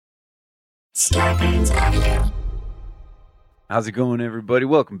Starburns Audio. How's it going, everybody?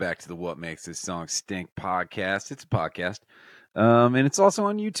 Welcome back to the What Makes This Song Stink podcast. It's a podcast, and it's also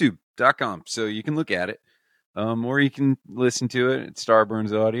on YouTube.com, so you can look at it, or you can listen to it at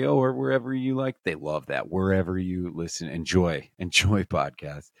Starburns Audio or wherever you like. They love that. Wherever you listen, enjoy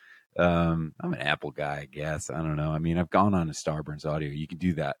podcasts. I'm an Apple guy, I guess. I don't know. I mean, I've gone on to Starburns Audio. You can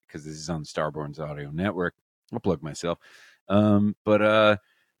do that because this is on the Starburns Audio Network. I'll plug myself. But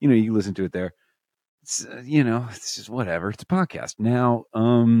you can listen to it there. It's, it's just whatever. It's a podcast. Now,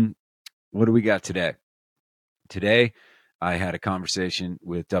 what do we got today? Today, I had a conversation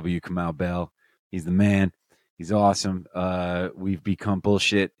with Kamau Bell. He's the man. He's awesome. We've become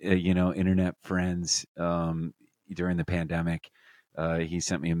bullshit, internet friends during the pandemic. He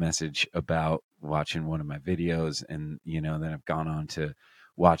sent me a message about watching one of my videos, and, then I've gone on to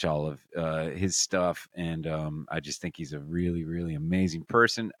watch all of his stuff, and I just think he's a really, really amazing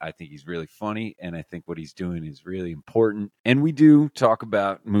person. I think he's really funny, and I think what he's doing is really important. And we do talk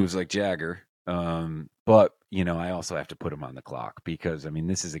about moves like Jagger, but I also have to put him on the clock because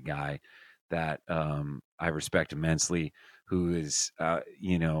this is a guy that I respect immensely, who is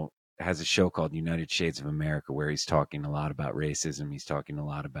has a show called United Shades of America, where he's talking a lot about racism. He's talking a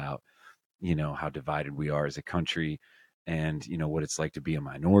lot about how divided we are as a country, and what it's like to be a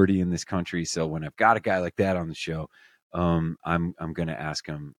minority in this country. So when I've got a guy like that on the show, I'm going to ask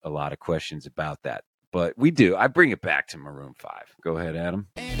him a lot of questions about that. But I bring it back to Maroon5. Go ahead, Adam.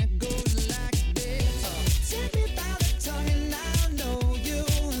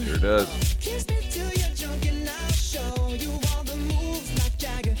 Sure does.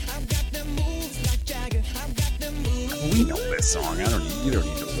 We know this song. You don't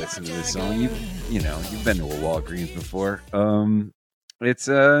need to listen to this song. You've been to a Walgreens before. It's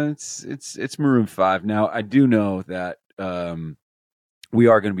Maroon5. Now, I do know that we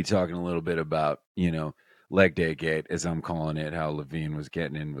are going to be talking a little bit about leg day gate, as I'm calling it. How Levine was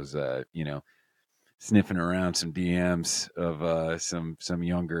getting in, was sniffing around some DMs of some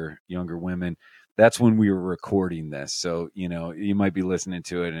younger women. That's when we were recording this. So, you might be listening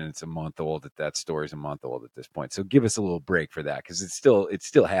to it and it's a month old. That story's a month old at this point. So give us a little break for that, because it's still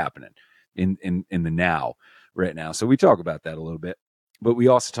happening in the now, right now. So we talk about that a little bit, but we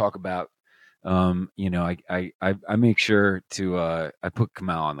also talk about, I make sure to, I put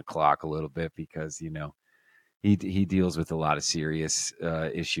Kamau on the clock a little bit because, he deals with a lot of serious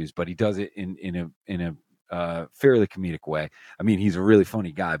issues, but he does it in a fairly comedic way. He's a really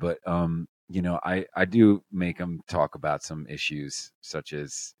funny guy, but, I do make him talk about some issues such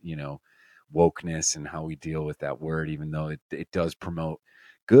as, wokeness and how we deal with that word, even though it does promote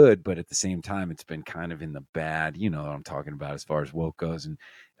good, but at the same time, it's been kind of in the bad, what I'm talking about as far as woke goes. And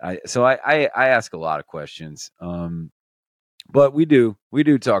I ask a lot of questions, but we do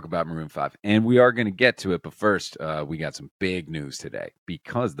talk about Maroon5, and we are going to get to it. But first, we got some big news today,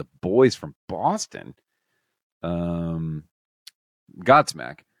 because the boys from Boston, Godsmack,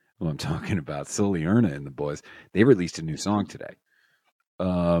 who I'm talking about, Sully Erna and the boys, they released a new song today.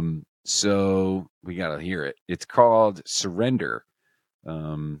 So we got to hear it. It's called Surrender.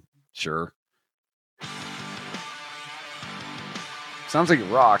 Sure. Sounds like it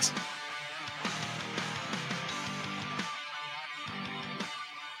rocks.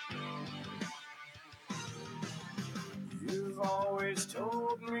 You've always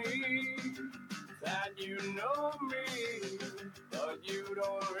told me that you know me, but you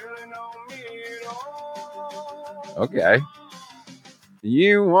don't really know me at all. Okay.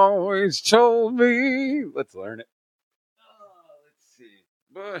 You always told me. Let's learn it. Let's see.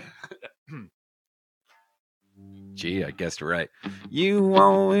 Gee, I guessed right. You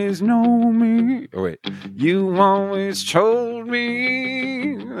always know me. Oh, wait. You always told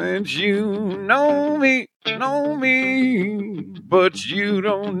me that you know me, but you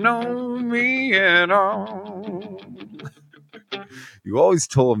don't know me at all. You always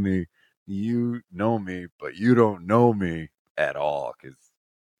told me you know me, but you don't know me at all. Because,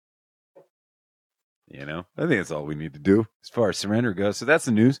 I think that's all we need to do as far as Surrender goes. So that's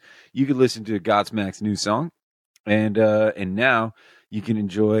the news. You can listen to Godsmack's new song. And now you can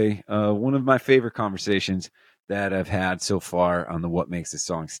enjoy one of my favorite conversations that I've had so far on the What Makes This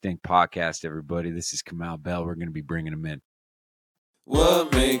Song Stink podcast, everybody. This is Kamau Bell. We're going to be bringing him in.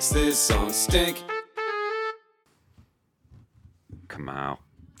 What makes this song stink? Kamau.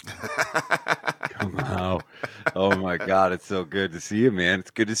 Kamau. Oh, my God. It's so good to see you, man.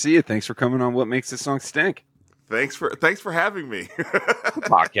 It's good to see you. Thanks for coming on What Makes This Song Stink. Thanks for having me.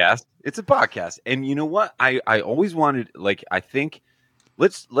 It's a podcast. And you know what? I always wanted, I think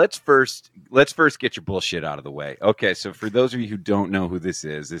let's first get your bullshit out of the way. Okay, so for those of you who don't know who this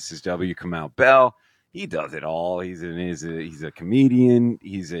is W. Kamau Bell. He does it all. He's a comedian.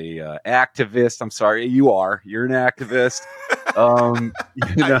 He's a activist. I'm sorry, you're an activist. I'm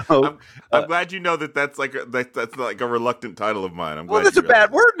glad you know that's like a reluctant title of mine. Well, that's a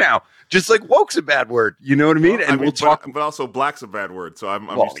bad word now. Just like woke's a bad word. You know what I mean? Well, and we'll talk. But also black's a bad word. So I'm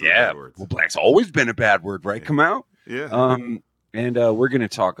used to the bad words. Well, black's always been a bad word, right? Kamau? Yeah. And we're going to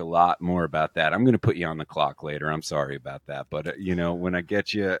talk a lot more about that. I'm going to put you on the clock later. I'm sorry about that. But, when I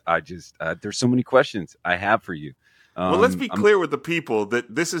get you, I just there's so many questions I have for you. Well, let's be clear with the people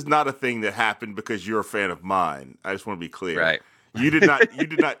that this is not a thing that happened because you're a fan of mine. I just want to be clear. Right. You did not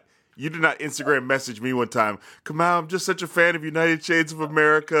Instagram message me one time. Kamau, I'm just such a fan of United Shades of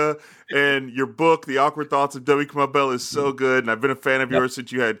America, and your book, The Awkward Thoughts of W. Kamau Bell, is so good. And I've been a fan of yours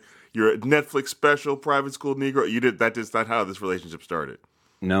since you had your Netflix special, Private School Negro. That is not how this relationship started.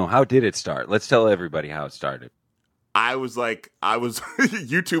 No, how did it start? Let's tell everybody how it started.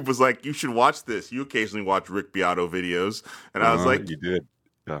 YouTube was like, you should watch this. You occasionally watch Rick Beato videos. And I was like, you did.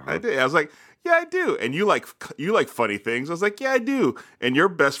 I did. I was like, yeah, I do. And you like funny things. I was like, yeah, I do. And your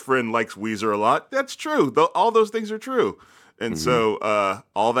best friend likes Weezer a lot. That's true. All those things are true. And so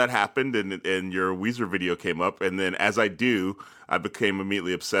all that happened, and your Weezer video came up. And then as I do, I became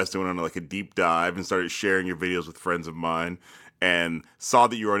immediately obsessed and went on like a deep dive and started sharing your videos with friends of mine and saw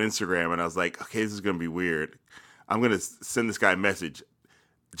that you were on Instagram. And I was like, okay, this is going to be weird. I'm going to send this guy a message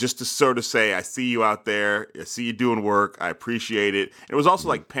just to sort of say, I see you out there. I see you doing work. I appreciate it. It was also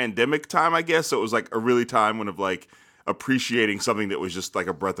like pandemic time, I guess. So it was like a really time when of like appreciating something that was just like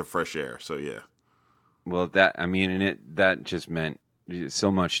a breath of fresh air. So, yeah. Well, that just meant so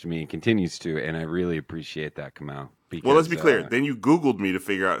much to me and continues to. And I really appreciate that, Kamau. Because, well, let's be clear. Then you Googled me to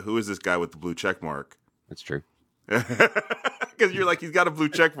figure out who is this guy with the blue check mark. That's true. Because you're like, he's got a blue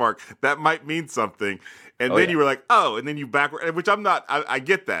check mark. That might mean something. And then you were like, oh, and then you backward, which I'm not, I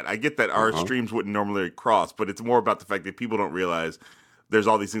get that. I get that our streams wouldn't normally cross, but it's more about the fact that people don't realize there's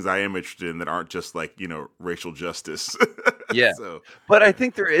all these things I am interested in that aren't just like, racial justice. Yeah. But I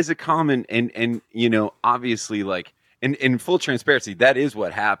think there is a common, and obviously like, in full transparency, that is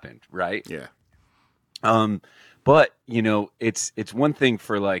what happened, right? Yeah. But, it's one thing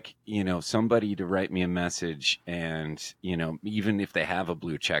for like, somebody to write me a message and, even if they have a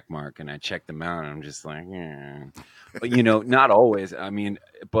blue check mark and I check them out, and I'm just like, but, not always. I mean,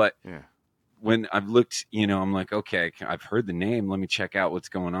 but when I've looked, I'm like, okay, I've heard the name. Let me check out what's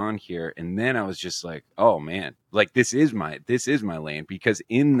going on here. And then I was just like, oh man, like this is my lane, because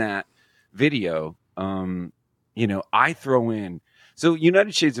in that video, I throw in, so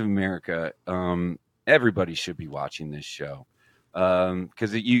United Shades of America, everybody should be watching this show,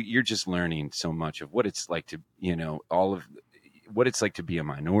 because you're just learning so much of what it's like to, all of what it's like to be a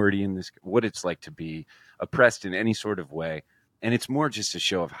minority in this, what it's like to be oppressed in any sort of way. And it's more just a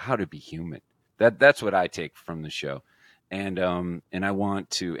show of how to be human. That's what I take from the show. And I want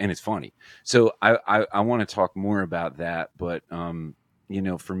to, and it's funny. So I want to talk more about that. But,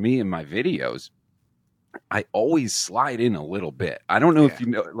 for me in my videos, I always slide in a little bit. I don't know if you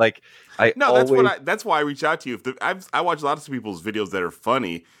know, like that's why I reach out to you. I watch lots of people's videos that are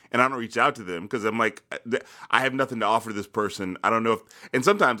funny, and I don't reach out to them because I'm like, I have nothing to offer this person. I don't know and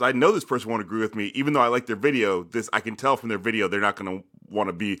sometimes I know this person won't agree with me, even though I like their video. I can tell from their video they're not going to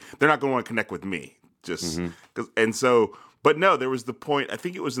want to connect with me. Just but no, there was the point. I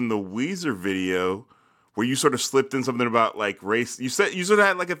think it was in the Weezer video where you sort of slipped in something about like race. You said you sort of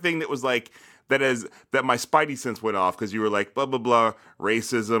had like a thing that was like. That my spidey sense went off because you were like, blah, blah, blah,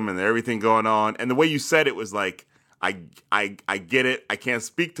 racism and everything going on. And the way you said it was like, I get it. I can't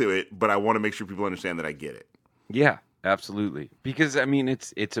speak to it, but I want to make sure people understand that I get it. Yeah, absolutely. Because, I mean,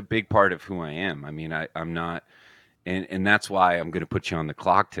 it's a big part of who I am. I mean, I'm not, and that's why I'm going to put you on the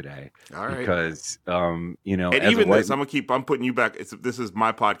clock today. All right. Because, and even I'm putting you back. This is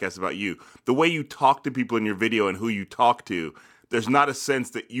my podcast about you. The way you talk to people in your video and who you talk to, there's not a sense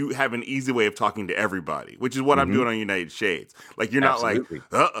that you have an easy way of talking to everybody, which is what I'm doing on United Shades. Like, you're not like,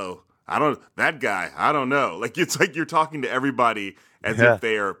 that guy, I don't know. Like, it's like you're talking to everybody as if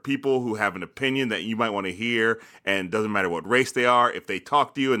they are people who have an opinion that you might want to hear, and doesn't matter what race they are, if they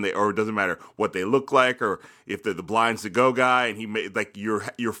talk to you, or it doesn't matter what they look like, or if they're the blinds to go guy, and you're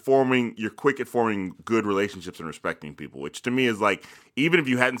quick at forming good relationships and respecting people, which to me is like, even if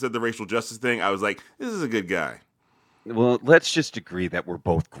you hadn't said the racial justice thing, I was like, this is a good guy. Well, let's just agree that we're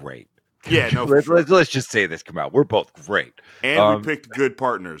both great. Yeah, no, let's just say this, Kamau. We're both great. And we picked good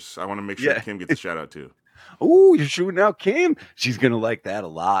partners. I want to make sure Kim gets a shout out too. Oh, you're shooting out Kim. She's going to like that a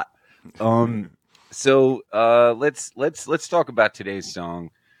lot. So let's talk about today's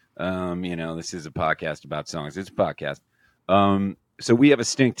song. This is a podcast about songs. It's a podcast. So we have a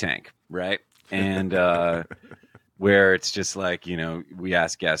stink tank, right? And where it's just like, we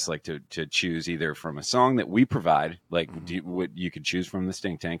ask guests like to choose either from a song that we provide, like what you could choose from the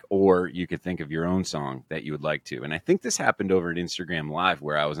stink tank, or you could think of your own song that you would like to. And I think this happened over at Instagram Live,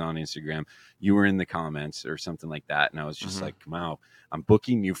 where I was on Instagram. You were in the comments or something like that, and I was just like, Kamau, I'm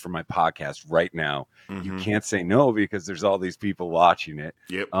booking you for my podcast right now. You can't say no because there's all these people watching it.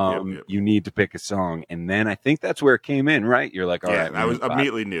 Yep. You need to pick a song. And then I think that's where it came in, right? You're like, all right. I was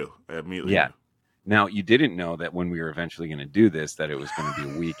immediately knew. Immediately knew. Now, you didn't know that when we were eventually going to do this, that it was going to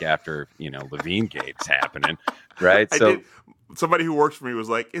be a week after, Levine Gate's happening, right? Somebody who works for me was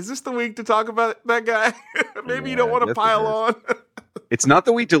like, is this the week to talk about that guy? Maybe you don't want to pile on. It's not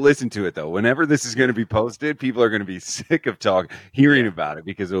the week to listen to it, though. Whenever this is going to be posted, people are going to be sick of hearing about it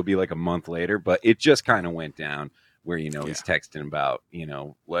because it'll be like a month later. But it just kind of went down where, he's texting about,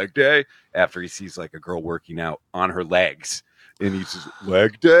 leg day after he sees like a girl working out on her legs. And he says,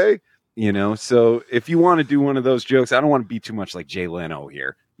 leg day? So if you want to do one of those jokes, I don't want to be too much like Jay Leno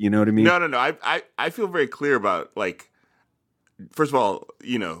here. You know what I mean? No. I feel very clear about, like, first of all,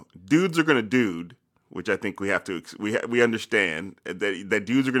 dudes are going to dude, which I think we have to, we understand that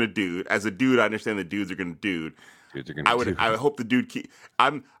dudes are going to dude. As a dude, I understand that dudes are going to dude. I would hope the dude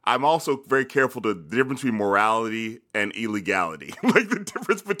I'm also very careful to the difference between morality and illegality. Like the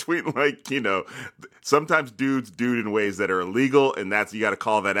difference between sometimes dudes dude in ways that are illegal, and you got to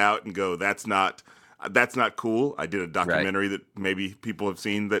call that out and go, that's not cool. I did a documentary that maybe people have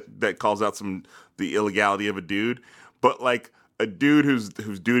seen that calls out the illegality of a dude, but like a dude who's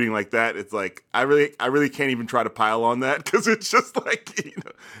duding like that, it's like I really can't even try to pile on that because it's just like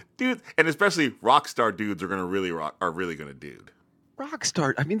dude, and especially rock star dudes are really gonna dude. Rock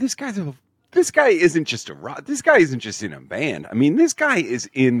star. I mean, this guy isn't just this guy isn't just in a band. I mean, this guy is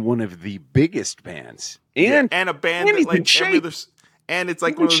in one of the biggest bands and a band that like every other, and it's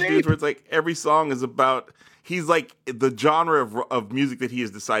like one of those dudes where it's like every song is about. He's like the genre of music that he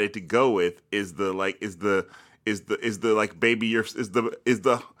has decided to go with is the baby you're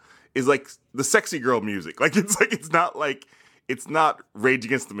is like the sexy girl music. Like it's not Rage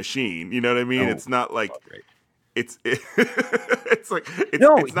Against the Machine. You know what I mean? No, it's not like it's like it's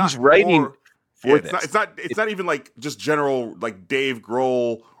not he's writing more, for this. It's not even like just general like Dave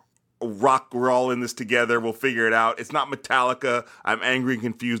Grohl rock. We're all in this together. We'll figure it out. It's not Metallica. I'm angry and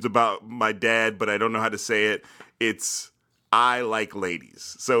confused about my dad, but I don't know how to say it. It's I like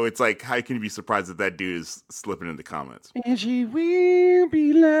ladies. So it's like, how can you be surprised that dude is slipping in the comments? And she will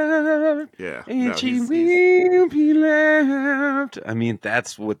be loved. Yeah. And she will be loved. I mean,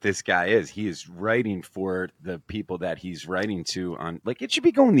 that's what this guy is. He is writing for the people that he's writing to on, like, it should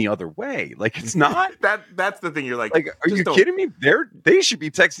be going the other way. Like, it's not. That's the thing. You're like, are you kidding me? They should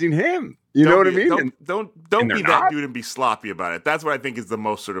be texting him. You know what I mean? Don't be that dude and be sloppy about it. That's what I think is the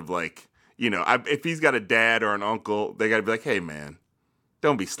most sort of like, if he's got a dad or an uncle, they got to be like, hey, man,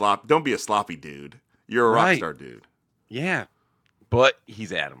 don't be a sloppy dude. You're a rock star dude. Yeah. But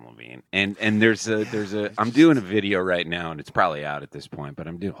he's Adam Levine. And there's a I'm doing a video right now, and it's probably out at this point, but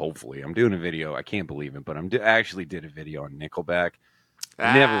I'm doing a video. I can't believe it, but I actually did a video on Nickelback.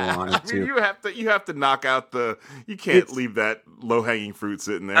 I never wanted to. You have to knock out you can't leave that low-hanging fruit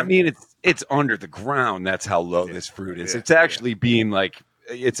sitting there. I mean, it's under the ground. That's how low this fruit is. It's actually being like,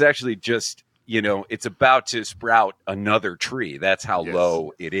 it's actually just, it's about to sprout another tree. That's how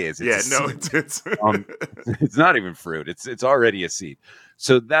low it is. It's not even fruit. It's already a seed.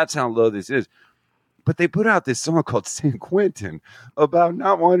 So that's how low this is. But they put out this song called San Quentin about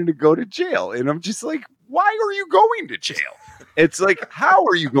not wanting to go to jail. And I'm just like, why are you going to jail? It's like, how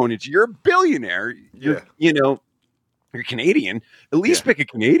are you going to jail? You're a billionaire. You're Canadian. At least pick a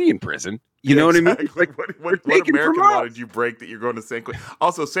Canadian prison. You know what I mean? Like, what American law did you break that you're going to San Quentin?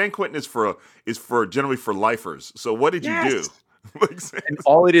 Also, San Quentin is for generally for lifers. So what did you do? And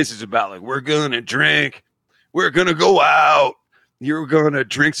all it is about like, we're gonna drink, we're gonna go out, you're gonna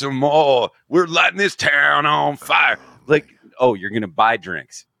drink some more, we're lighting this town on fire. Like, oh, you're gonna buy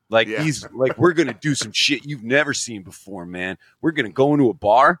drinks. Like he's like, we're gonna do some shit you've never seen before, man. We're gonna go into a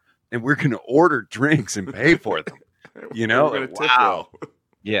bar and we're gonna order drinks and pay for them. We're gonna tip well.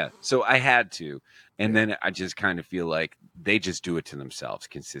 Yeah, so I had to. And then I just kind of feel like they just do it to themselves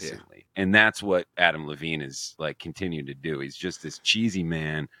consistently. Yeah. And that's what Adam Levine is like continuing to do. He's just this cheesy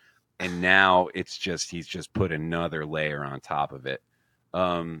man. And now he's just put another layer on top of it.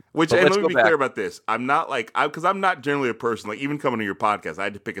 Which, but and let's let me go be back. clear about this. I'm not like, because I'm not generally a person, like even coming to your podcast, I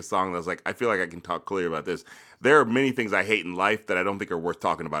had to pick a song that was like, I feel like I can talk clear about this. There are many things I hate in life that I don't think are worth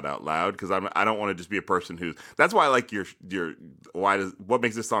talking about out loud, because I don't want to just be a person who's, that's why I like what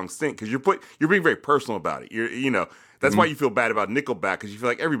makes this song stink, because you're being very personal about it. That's why you feel bad about Nickelback, because you feel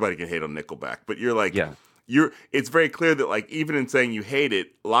like everybody can hate on Nickelback, but you're like, Yeah. It's very clear that like even in saying you hate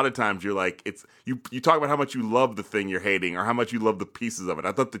it, a lot of times you're like you talk about how much you love the thing you're hating or how much you love the pieces of it.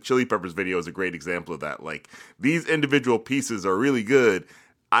 I thought the Chili Peppers video is a great example of that. Like these individual pieces are really good.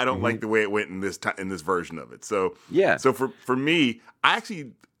 I don't like the way it went in this version of it. So Yeah. So for me, I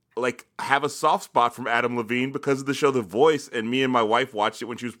actually like have a soft spot from Adam Levine because of the show The Voice, and me and my wife watched it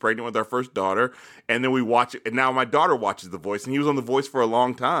when she was pregnant with our first daughter, and then we watch it, and now my daughter watches The Voice, and he was on The Voice for a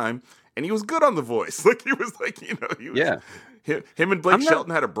long time. And he was good on The Voice. Like he was like, he was, Yeah. Him and Blake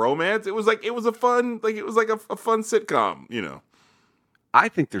Shelton had a bromance. It was a fun fun sitcom. I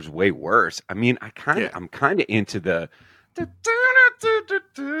think there's way worse. I mean, I'm kind of into the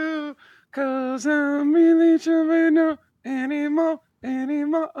cause I'm really trying to know anymore.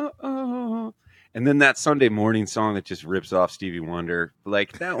 And then that Sunday morning song that just rips off Stevie Wonder,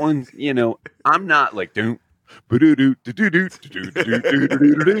 like that one, I'm not like oh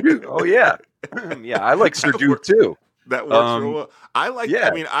yeah. Yeah, I like Sir Duke too. That works real well. Yeah.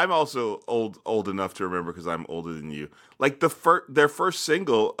 I mean, I'm also old enough to remember because I'm older than you. Like their first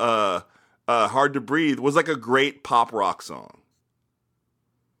single, Hard to Breathe, was like a great pop rock song.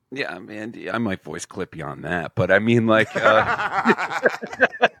 Yeah, man, I might voice clip you on that, but I mean, like, I'm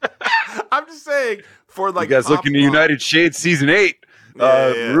just saying for like you guys looking at United Shades season 8.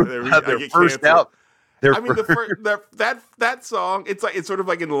 Their first out. I mean, that song, it's sort of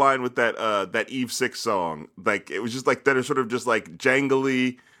like in line with that Eve 6 song. Like it was just like that, are sort of just like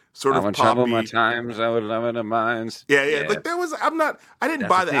jangly, sort of poppy. Trouble my times, I would love it in minds. Yeah. Like there was, I didn't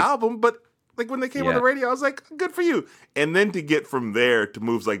buy the album, but like when they came on the radio, I was like, good for you. And then to get from there to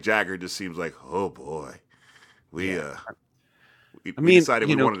moves like Jagger just seems like, oh boy, we decided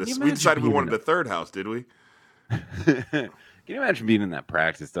we wanted a third house, did we? Can you imagine being in that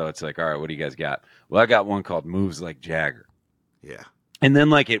practice, though? It's like, all right, what do you guys got? Well, I got one called Moves Like Jagger. Yeah. And then,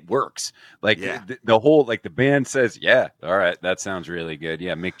 like, it works. Like, the whole, like, the band says, yeah, all right, that sounds really good.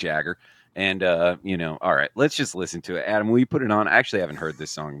 Yeah, Mick Jagger. And, all right, let's just listen to it. Adam, will you put it on? I actually haven't heard this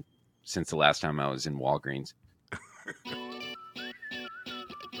song since the last time I was in Walgreens.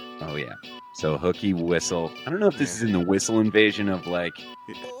 Oh, yeah. So, hooky whistle. I don't know if this is in the whistle invasion of, like,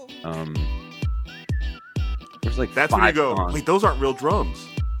 there's like that's 5 when you go, songs. wait, those aren't real drums.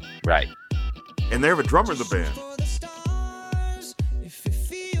 Right. And they have a drummer in the band.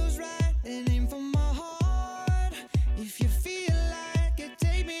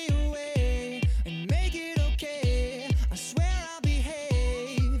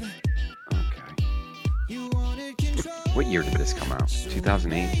 What year did this come out?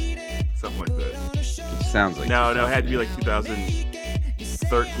 2008? Something like that. It sounds like No, it had to be like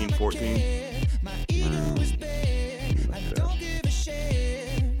 2013, 14.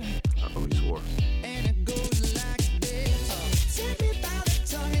 Uh-oh, he swore.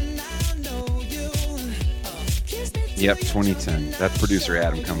 Yep, 2010. That's producer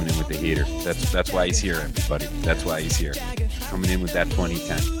Adam coming in with the heater. That's why he's here, everybody. That's why he's here. Coming in with that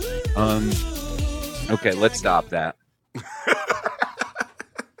 2010. Okay, let's stop that.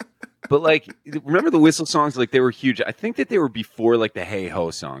 But like, remember the whistle songs? Like they were huge. I think that they were before like the Hey Ho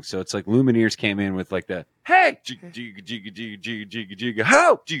song. So it's like Lumineers came in with like the Hey jigga jigga jigga jigga jigga jigga jigga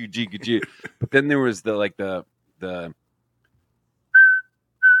ho jigga jigga jigga. But then there was the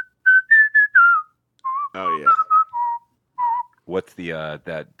Oh yeah. What's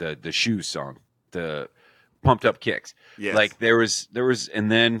the shoes song, the Pumped Up Kicks. Yes. Like there was, and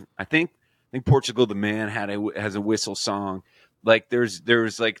then I think Portugal the Man has a whistle song. Like there's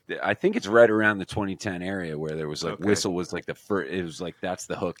like, I think it's right around the 2010 area where there was like whistle was like the first. It was like that's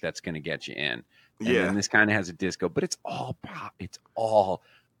the hook that's going to get you in. And then this kind of has a disco, but it's all pop. It's all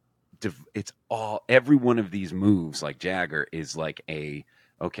every one of these moves like Jagger is like we're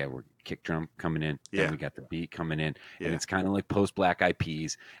kick drum coming in, then we got the beat coming in, and it's kind of like post Black Eyed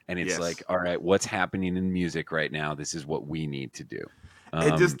Peas, and it's like, all right, what's happening in music right now? This is what we need to do.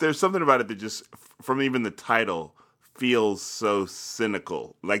 There's something about it that just, from even the title, feels so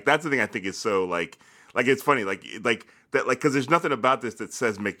cynical. Like that's the thing I think is so like it's funny, like that, like because there's nothing about this that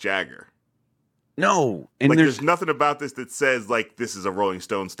says Mick Jagger. No, and like there's nothing about this that says like this is a Rolling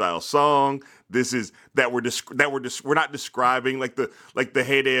Stone style song. This is we're not describing like the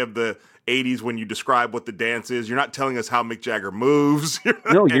heyday of the 80s when you describe what the dance is. You're not telling us how Mick Jagger moves.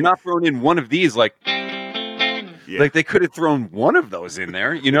 No, you're not throwing in one of these like Yeah. Like they could have thrown one of those in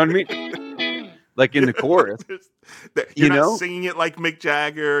there. You know what I mean? Like in the chorus. You're not know? singing it like Mick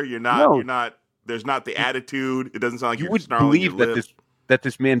Jagger. You're not. No. You're not. There's not the attitude. It doesn't sound like You you're would snarling your believe lips. that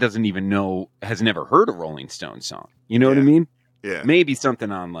this man doesn't even know, has never heard a Rolling Stones song. You know what I Yeah. mean? Yeah. Maybe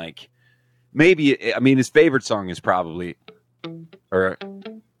something on like, maybe, I mean, his favorite song is probably, or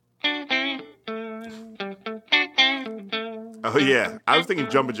Oh yeah, I was thinking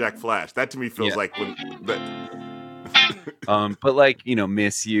Jumpin' Jack Flash. That to me feels Yeah. like when but like, you know,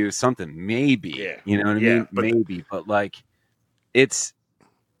 Miss You, something maybe. Yeah. You know what I Yeah, mean? but- Maybe, but like, it's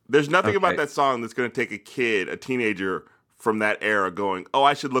there's nothing Okay. about that song that's going to take a kid, a teenager from that era, going, "Oh,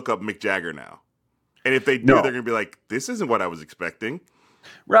 I should look up Mick Jagger now." And if they do, No. they're going to be like, "This isn't what I was expecting."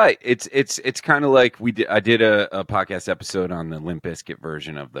 right. It's kind of like I did a podcast episode on the Limp Bizkit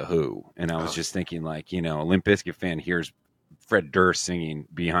version of the Who, and I was just thinking like, you know, a Limp Bizkit fan hears Fred Durst singing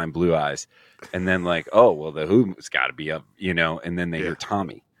Behind Blue Eyes, and then like, oh well, the Who's got to be up, you know, and then they hear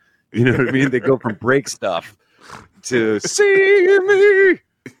Tommy. You know what I mean? They go from break stuff to see me,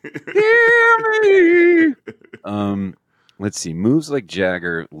 hear me. Let's see, moves like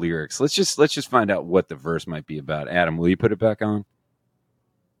Jagger lyrics. Let's just find out what the verse might be about. Adam, will you put it back on?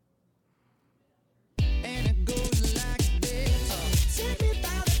 And it goes like this. Take me by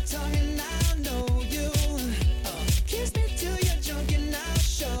the tongue and I'll know you. Kiss me till you're drunk and I'll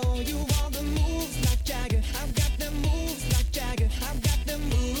show you all the moves like Jagger. I've got them moves like Jagger. I've got them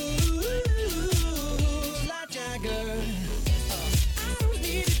moves like Jagger. I don't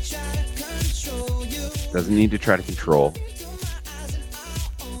need to try to control you. Doesn't need to try to control.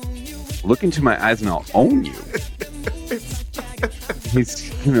 Look into my eyes and I'll own you. Look into my eyes and I'll own you. He's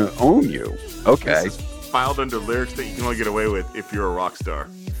gonna own you. Okay, This is filed under lyrics that you can only get away with if you're a rock star.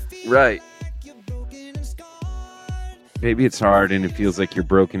 right. Baby, it's hard and it feels like you're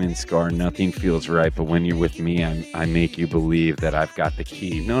broken and scarred. Nothing feels right, but when you're with me, I make you believe that I've got the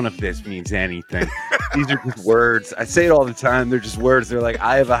key. None of this means anything. These are just words. I say it all the time. They're just words. They're like,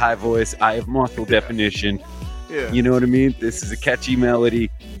 I have a high voice. I have muscle definition. Yeah. You know what I mean? This is a catchy melody.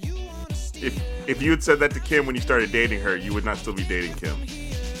 If you had said that to Kim when you started dating her, you would not still be dating Kim.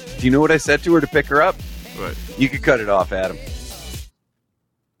 Do you know what I said to her to pick her up? But You could cut it off, Adam.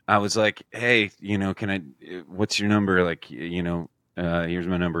 I was like, hey, you know, what's your number? Like, you know, here's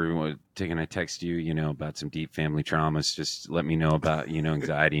my number. Can I text you, you know, about some deep family traumas? Just let me know about, you know,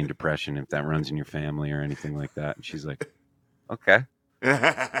 anxiety and depression, if that runs in your family or anything like that. And she's like, okay.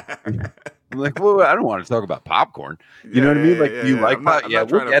 I'm like, well, I don't want to talk about popcorn. You know what I mean? Like, do you like I'm not- popcorn? I'm Yeah,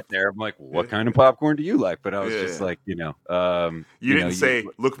 not we'll trying to- get there. I'm like, what kind of popcorn do you like? But I was Yeah. just like, you know, you didn't know, say,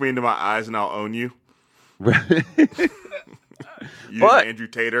 "Look me into my eyes and I'll own you." you You But- didn't Andrew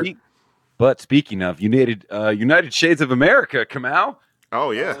Tater. But speaking of United Shades of America, Kamau.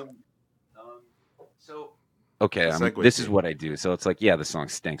 Oh yeah. So okay, Segue this to- is what I do. So it's like, yeah, the song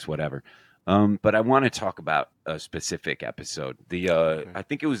stinks, whatever. But I want to talk about a specific episode. I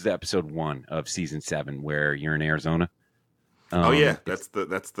think it was the episode 1 of season 7 where you're in Arizona. Oh yeah. it's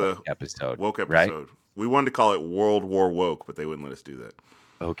That's the episode woke episode. right? We wanted to call it World War Woke, but they wouldn't let us do that.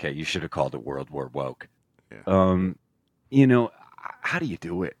 Okay, you should have called it World War Woke. Yeah. You know, how do you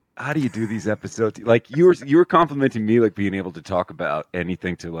do it? How do you do these episodes? Like you were complimenting me, like being able to talk about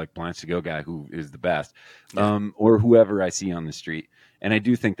anything to like Blind to Go guy, who is the best, or whoever I see on the street. And I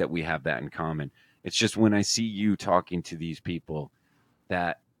do think that we have that in common. It's just when I see you talking to these people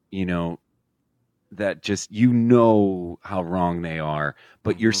that, you know, that just, you know how wrong they are,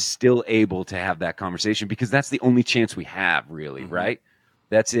 but you're still able to have that conversation because that's the only chance we have, really, right?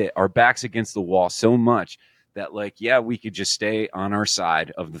 That's it. Our back's against the wall so much that, like, yeah, we could just stay on our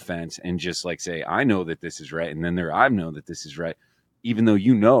side of the fence and just like say, I know that this is right. And then I know that this is right. Even though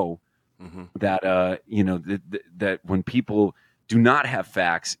you know that, you know, that when people do not have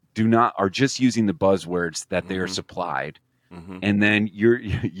facts, are just using the buzzwords that they are supplied. And then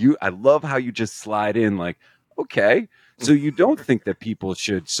I love how you just slide in like, okay, so you don't think that people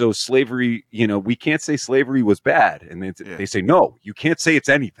should, so slavery, you know, we can't say slavery was bad. And they say, no, you can't say it's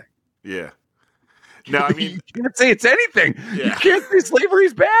anything. Yeah. No, I mean, you can't say it's anything. Yeah. You can't say slavery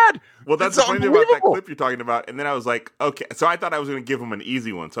is bad. well, that's It's the funny thing about that unbelievable. clip you're talking about. And then I was like, okay. So I thought I was going to give them an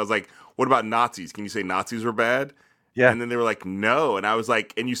easy one. So I was like, what about Nazis? Can you say Nazis were bad? Yeah. And then they were like, no. And I was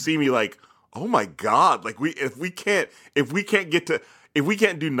like, and you see me like, oh my God. Like if we can't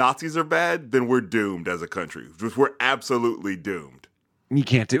do Nazis are bad, then we're doomed as a country. We're absolutely doomed. You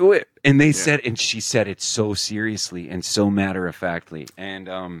can't do it. And they said, and she said it so seriously and so matter of factly. And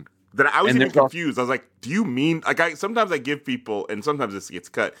That I was And even there's also- confused. I was like, "Do you mean like sometimes I give people, and sometimes this gets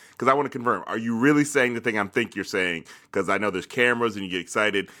cut because I want to confirm. Are you really saying the thing I think you're saying? Because I know there's cameras and you get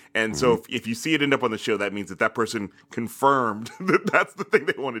excited, and so if you see it end up on the show, that means that person confirmed that that's the thing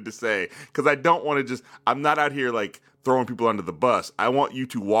they wanted to say. Because I don't want to just. I'm not out here like throwing people under the bus. I want you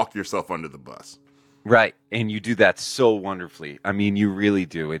to walk yourself under the bus. Right. And you do that so wonderfully. I mean, you really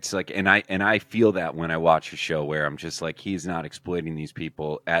do. It's like, and I feel that when I watch a show where I'm just like, he's not exploiting these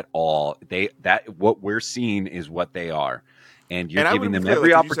people at all. What we're seeing is what they are. And you're And I giving would them feel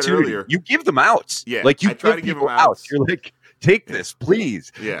every like you said opportunity. earlier- You give them outs. Yeah, Like you I try give to give people them outs. You're like, take this,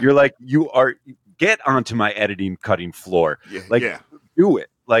 please. Yeah. You're like, get onto my editing cutting floor. Yeah, Like, yeah. do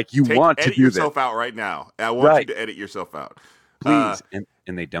it. Like you want to edit do yourself this. out right now. I want Right. you to edit yourself out, Please.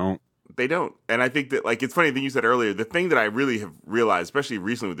 And they don't. They don't. And I think that, like, it's funny that you said earlier, the thing that I really have realized, especially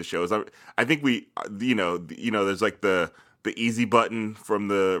recently with the show, is I think we, there's like the easy button from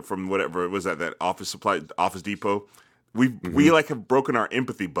whatever, was that Office Depot. We like have broken our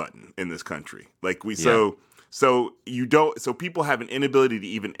empathy button in this country. Like so people have an inability to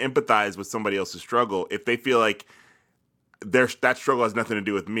even empathize with somebody else's struggle if they feel like that struggle has nothing to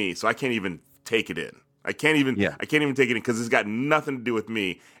do with me. So I can't even take it in. I can't even take it in because it's got nothing to do with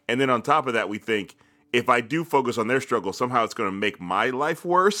me. And then on top of that, we think if I do focus on their struggle, somehow it's going to make my life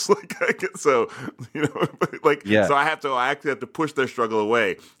worse. So I actually have to push their struggle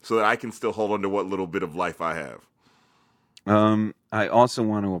away so that I can still hold on to what little bit of life I have. I also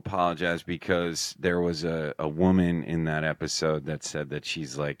want to apologize because there was a woman in that episode that said that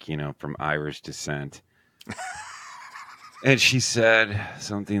she's like, from Irish descent. And she said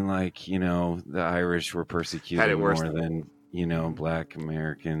something like, the Irish were persecuted more than, Black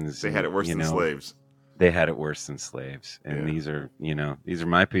Americans. They had it worse than slaves. They had it worse than slaves. And these are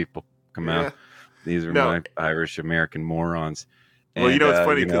my people. Kamau. Yeah. These are my Irish American morons. And, well, it's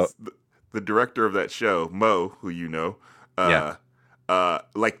funny because the director of that show, Mo, who you know, he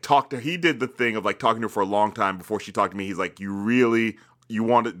did the thing of like talking to her for a long time before she talked to me. He's like,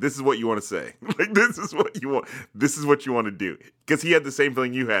 this is what you want to say. Like, this is what you want to do. Because he had the same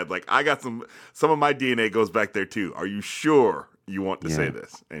feeling you had. Like, I got some of my DNA goes back there too. Are you sure you want to say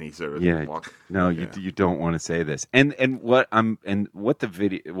this? And he said, you don't want to say this. And what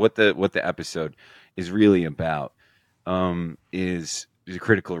the episode is really about is the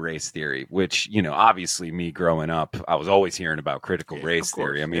critical race theory, which, obviously me growing up, I was always hearing about critical race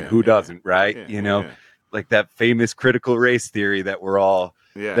theory. I mean, who doesn't, right? Like that famous critical race theory that we're all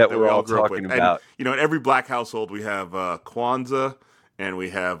talking about. And, in every black household we have Kwanzaa and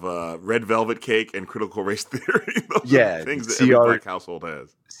we have red velvet cake and critical race theory. Those are the things that every black household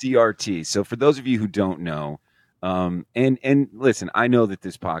has. CRT. So for those of you who don't know, and listen, I know that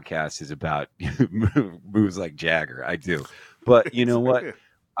this podcast is about moves like Jagger. I do. But you know what?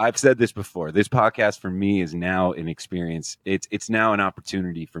 I've said this before. This podcast for me is now an experience. It's now an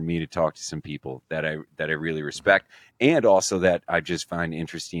opportunity for me to talk to some people that I really respect, and also that I just find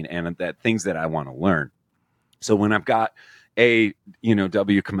interesting, and that things that I want to learn. So when I've got W.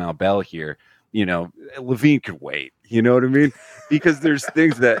 Kamau Bell here, Levine could wait. You know what I mean? Because there's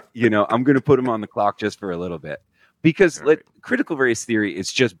things that I'm going to put him on the clock just for a little bit. Because critical race theory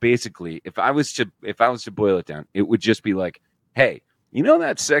is just basically, if I was to boil it down, it would just be like, hey.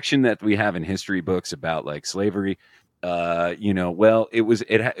 That section that we have in history books about like slavery,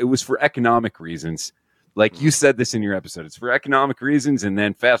 it was for economic reasons. Like you said this in your episode, it's for economic reasons. And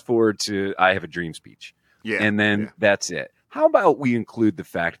then fast forward to I Have a Dream speech. Yeah. And then that's it. How about we include the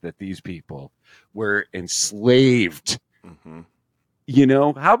fact that these people were enslaved?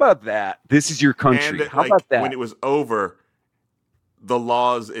 Mm-hmm. How about that? This is your country. How about that? When it was over, the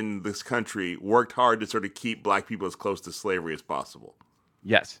laws in this country worked hard to sort of keep black people as close to slavery as possible.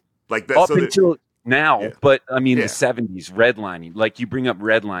 Yes. Like that. Up until now, but I mean, Yeah. the 70s, redlining. Like you bring up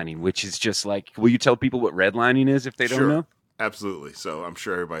redlining, which is just like, will you tell people what redlining is if they don't know? Absolutely. So I'm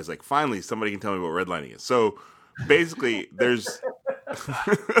sure everybody's like, finally, somebody can tell me what redlining is. So basically, there's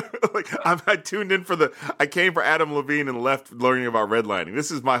I tuned in I came for Adam Levine and left learning about redlining. This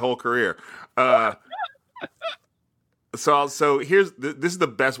is my whole career. So here's this is the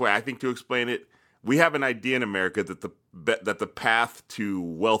best way I think to explain it. We have an idea in America that the path to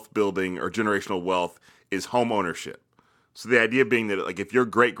wealth building or generational wealth is home ownership. So the idea being that like if your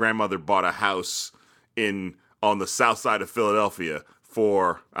great grandmother bought a house on the south side of Philadelphia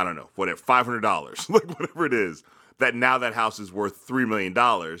for $500, like whatever it is, that now that house is worth $3 million.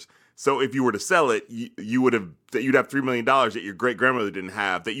 So if you were to sell it, you'd have $3 million that your great grandmother didn't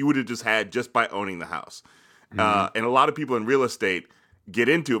have, that you would have just had just by owning the house. Mm-hmm. And a lot of people in real estate get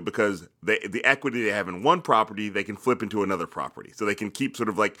into it because the equity they have in one property, they can flip into another property. So they can keep sort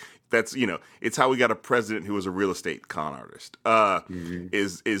of like, that's, it's how we got a president who was a real estate con artist,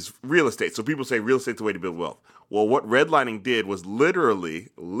 is real estate. So people say real estate's the way to build wealth. Well, what redlining did was literally,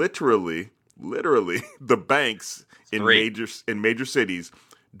 the banks in major cities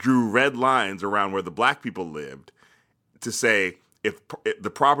drew red lines around where the black people lived to say, if the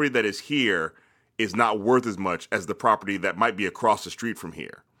property that is here is not worth as much as the property that might be across the street from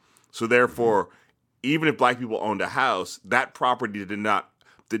here. So therefore, even if black people owned a house, that property did not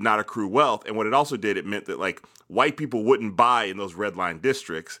accrue wealth. And what it also did, it meant that like white people wouldn't buy in those red line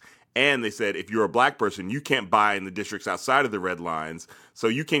districts. And they said, if you're a black person, you can't buy in the districts outside of the red lines. So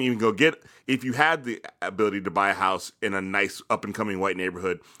you can't even go get, if you had the ability to buy a house in a nice up and coming white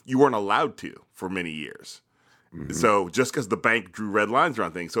neighborhood, you weren't allowed to for many years. Mm-hmm. So just because the bank drew red lines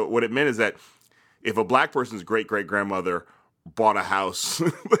around things. So what it meant is that if a black person's great-great-grandmother bought a house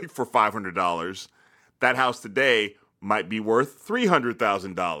like for $500, that house today might be worth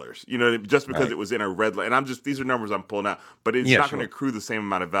 $300,000, just because it was in a red line. And these are numbers I'm pulling out, but it's not going to accrue the same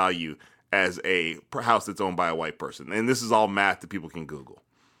amount of value as a house that's owned by a white person. And this is all math that people can Google.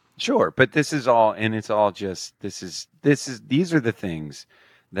 Sure. But this is all, and it's all just, these are the things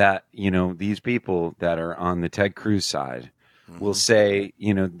that, these people that are on the Ted Cruz side will say,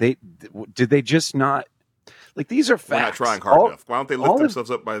 did they just not, like, these are facts. We're not trying hard enough. Why don't they lift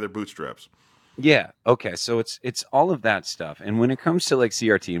themselves up by their bootstraps? Yeah. Okay. So it's all of that stuff. And when it comes to like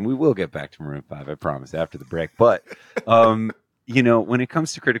CRT, and we will get back to Maroon 5, I promise, after the break. But, when it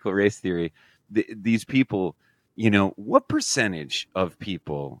comes to critical race theory, these people, what percentage of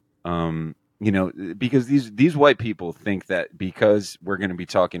people, because these white people think that because we're going to be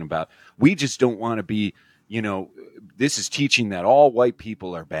talking about, we just don't want to be, this is teaching that all white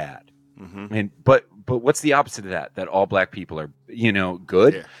people are bad. Mm-hmm. And but what's the opposite of that? That all black people are,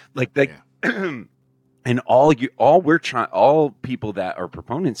 good. Yeah. And all people that are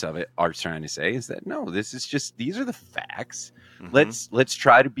proponents of it are trying to say is that no, these are the facts. Mm-hmm. Let's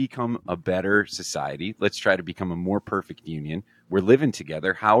try to become a better society. Let's try to become a more perfect union. We're living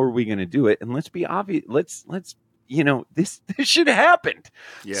together. How are we going to do it? And let's be obvious. Let's this should have happened.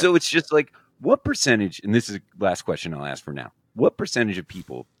 Yeah. So it's just like, what percentage, and this is the last question I'll ask for now, what percentage of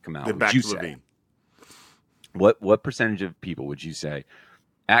people, Kamau, would you say? What percentage of people would you say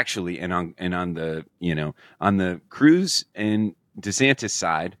actually, and on the Cruz and DeSantis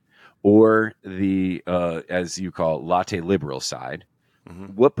side, or the as you call latte liberal side,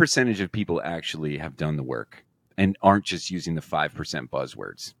 what percentage of people actually have done the work and aren't just using the 5%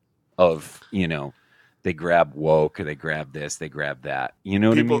 buzzwords of they grab woke, or they grab this, they grab that. You know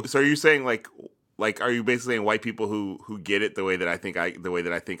what I mean? So are you saying like are you basically saying white people who get it the way that I think I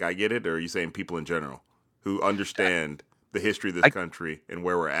get it, or are you saying people in general who understand the history of this country and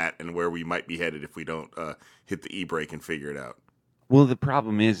where we're at and where we might be headed if we don't hit the e-brake and figure it out? Well, the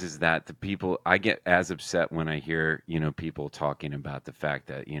problem is that the people, I get as upset when I hear, people talking about the fact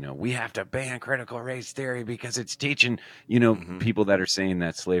that, we have to ban critical race theory because it's teaching, people that are saying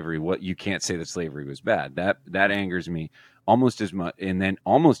that slavery, you can't say that slavery was bad. That angers me almost as much. And then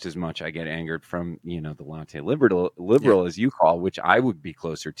almost as much I get angered from, the latte liberal as you call, which I would be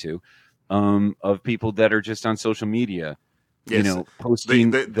closer to, of people that are just on social media,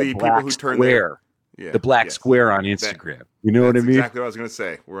 posting the black people who square. The black square on Instagram. You know what I mean? Exactly what I was going to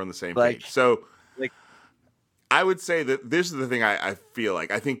say. We're on the same page. So I would say that this is the thing I feel like.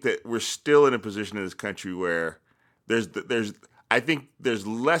 I think that we're still in a position in this country where I think there's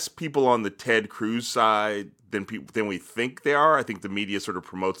less people on the Ted Cruz side than we think there are. I think the media sort of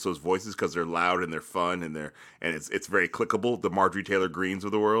promotes those voices because they're loud and they're fun and it's very clickable, the Marjorie Taylor Greens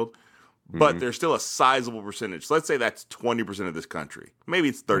of the world. But there's still a sizable percentage. So let's say that's 20% of this country. Maybe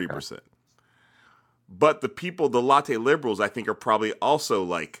it's 30%. Okay. But the latte liberals, I think, are probably also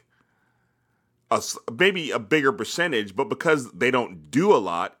like maybe a bigger percentage, but because they don't do a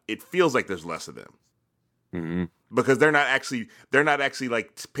lot, it feels like there's less of them. Mm-hmm. Because they're not actually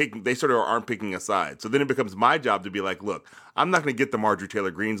like picking, they sort of aren't picking a side. So then it becomes my job to be like, look, I'm not going to get the Marjorie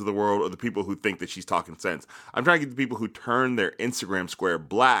Taylor Greens of the world or the people who think that she's talking sense. I'm trying to get the people who turn their Instagram square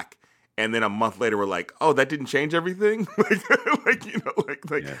black. And then a month later, we're like, "Oh, that didn't change everything." Wait,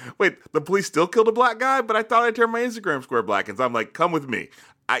 the police still killed a black guy, but I thought I turned my Instagram square black. And so I'm like, "Come with me.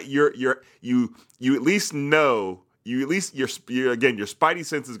 You at least know. Your spidey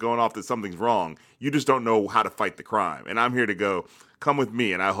sense is going off that something's wrong. You just don't know how to fight the crime. And I'm here to go. Come with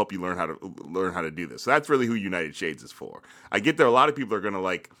me, and I'll help you learn how to do this. So that's really who United Shades is for. I get there. A lot of people are going to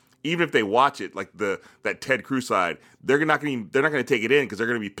like. Even if they watch it, like that Ted Cruz side, they're not going to take it in because they're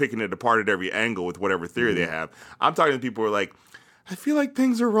going to be picking it apart at every angle with whatever theory they have. I'm talking to people who are like, I feel like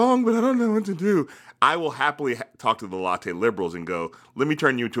things are wrong, but I don't know what to do. I will happily talk to the latte liberals and go, let me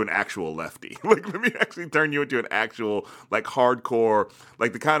turn you into an actual lefty. Like, let me actually turn you into an actual, like, hardcore,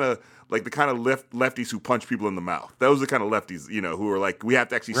 like the kind of lefties who punch people in the mouth. Those are the kind of lefties, you know, who are like, we have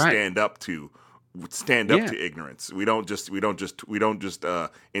to actually stand up to ignorance. We don't just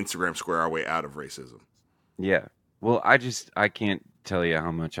Instagram square our way out of racism. Yeah. Well, I can't tell you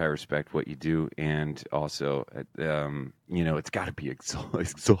how much I respect what you do, and also, you know, it's got to be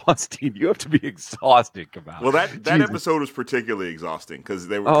exhausting. You have to be exhaused about. Well, that episode was particularly exhausting because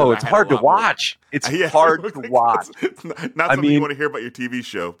they were. Oh, it's hard to watch. It's hard to watch. Not something you want to hear about your TV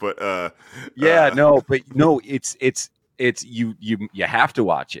show, but it's you have to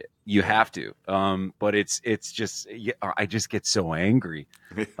watch it. You have to. But it's just I just get so angry.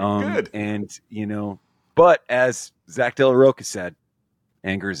 Good. And you know, but as Zach De La Rocha said,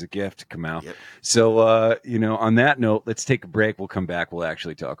 anger is a gift, Kamau. Yep. So, you know, on that note, let's take a break. We'll come back. We'll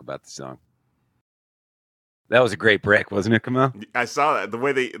actually talk about the song. That was a great break, wasn't it, Kamau? I saw that. The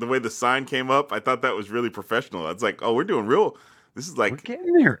way the sign came up, I thought that was really professional. I was like, oh, we're doing real. This is like, we're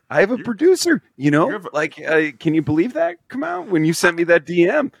getting there. I have a producer, you know, can you believe that, Kamau? When you sent me that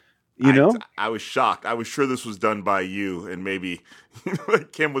DM, you know, I was shocked. I was sure this was done by you, and maybe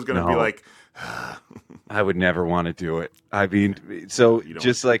Kim was going to be like, I would never want to do it. I mean, so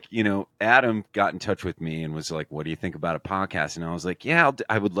just like, you know, Adam got in touch with me and was like, what do you think about a podcast? And I was like, yeah,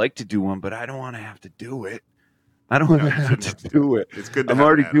 I would like to do one, but I don't want to have to do it. I don't want to have to do it. It's good. I'm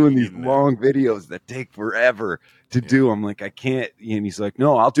already doing these long videos that take forever to do. I'm like, I can't. And he's like,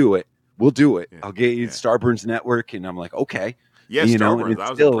 no, I'll do it. We'll do it. I'll get you Starburns Network. And I'm like, okay. Yeah, Starburns.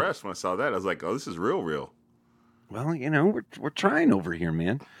 I was impressed when I saw that. I was like, oh, this is real. Well, you know, we're trying over here,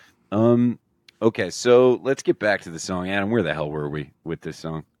 man. Okay, so let's get back to the song. Adam, where the hell were we with this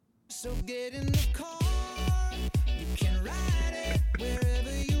song? So get in the car, you can ride it wherever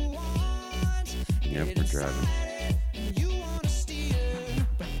you want. Yep, we're driving. You wanna steer,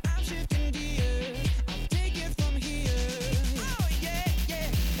 but I'm shifting gear. I'll take it from here. Oh yeah,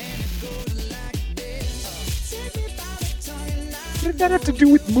 and it goes like this. Take me by the tongue and What did that have to do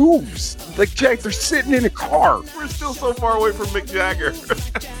with moves? Like, Jack, they're sitting in a car. We're still so far away from Mick Jagger.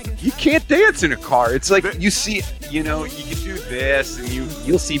 You can't dance in a car. It's like you see, you know, you can do this, and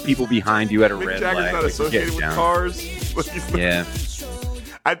you'll see people behind you at a Mick red Jagger's light. not associated with cars. Yeah.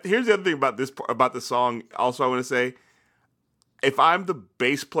 Here's the other thing about this song. Also, I want to say, if I'm the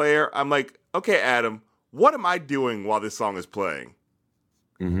bass player, I'm like, okay, Adam, what am I doing while this song is playing?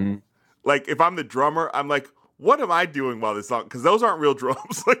 Mm-hmm. Like, if I'm the drummer, I'm like, what am I doing while this song? Because those aren't real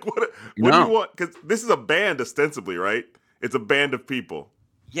drums. Like, what do you want? Because this is a band, ostensibly, right? It's a band of people.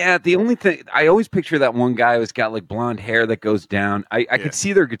 Yeah, the only thing I always picture that one guy who's got like blonde hair that goes down. I could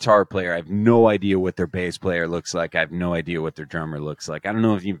see their guitar player. I have no idea what their bass player looks like. I have no idea what their drummer looks like. I don't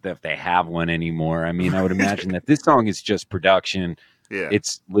know if they have one anymore. I mean, I would imagine that this song is just production. Yeah,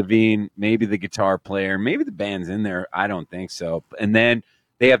 it's Levine, maybe the guitar player, maybe the band's in there. I don't think so. And then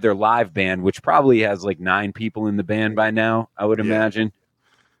they have their live band, which probably has like 9 people in the band by now, I would imagine.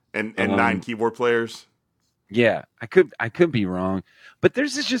 And 9 keyboard players. Yeah, I could be wrong. But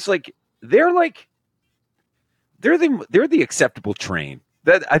there's just like they're the acceptable Train.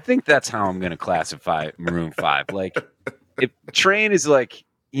 That I think that's how I'm going to classify Maroon 5. Like, if Train is like,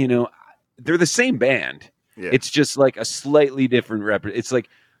 you know, they're the same band. Yeah. It's just like a slightly different It's like,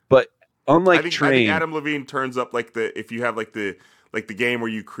 but unlike Train, I think Adam Levine turns up like if you have like the game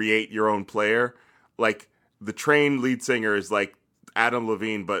where you create your own player, like the Train lead singer is like Adam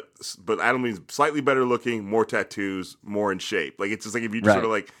Levine, but Adam Levine's slightly better looking, more tattoos, more in shape. Like, it's just like if you sort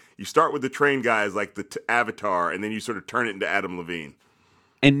of like you start with the Train guy as like the Avatar, and then you sort of turn it into Adam Levine.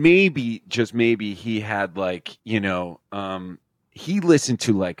 And maybe, just maybe, he had like, you know, he listened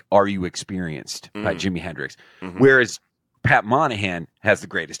to like "Are You Experienced" by Jimi Hendrix, whereas Pat Monahan has the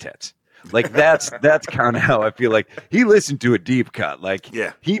greatest hits. Like that's kind of how I feel. Like he listened to a deep cut. Like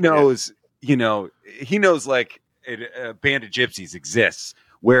he knows, you know, he knows like. A band of gypsies exists,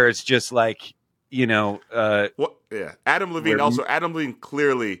 where it's just like, you know, Adam Levine Adam Levine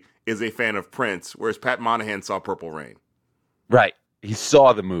clearly is a fan of Prince, whereas Pat Monahan saw Purple Rain. Right, he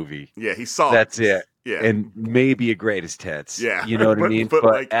saw the movie. Yeah, he saw. That's it. Yeah, and maybe a greatest hits. Yeah, you know what I mean. But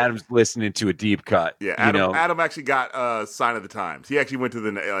like, Adam's listening to a deep cut. Yeah, Adam actually got Sign of the Times. He actually went to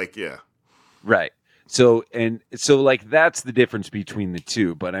the right. So like that's the difference between the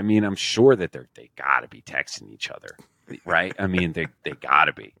two. But I mean, I'm sure that they gotta be texting each other, right? I mean, they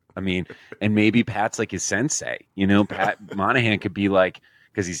gotta be. I mean, and maybe Pat's like his sensei. You know, Pat Monahan could be like,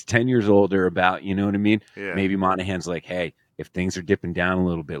 because he's 10 years older. About, you know what I mean? Yeah. Maybe Monahan's like, hey, if things are dipping down a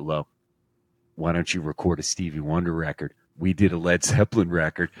little bit low, why don't you record a Stevie Wonder record? we did a Led Zeppelin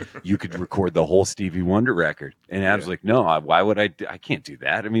record. You could record the whole Stevie Wonder record. And Adam's like, no, why would I can't do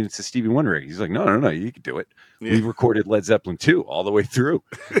that. I mean, it's a Stevie Wonder record. He's like, no, you can do it. Yeah. We recorded Led Zeppelin 2 all the way through.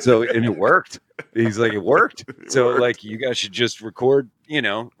 So, and it worked. He's like, it worked. Like, you guys should just record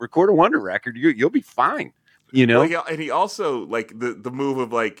a Wonder record. You'll be fine. Well, and he also, like, the move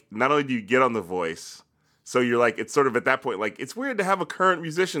of, like, not only do you get on The Voice, so you're like, it's sort of at that point, like, it's weird to have a current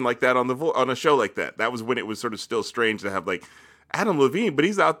musician like that on a show like that. That was when it was sort of still strange to have, like, Adam Levine, but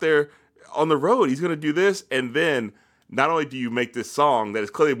he's out there on the road. He's going to do this. And then not only do you make this song that is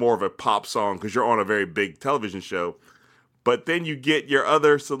clearly more of a pop song because you're on a very big television show, but then you get your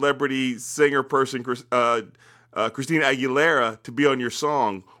other celebrity singer person, Christina Aguilera, to be on your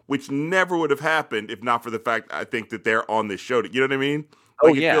song, which never would have happened if not for the fact I think that they're on this show. You know what I mean?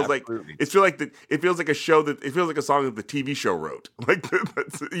 Like, it feels absolutely. it feels like a show that it feels like a song that the TV show wrote. Like,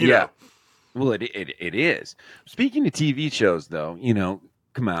 you know. Well, it is. Speaking of TV shows, though,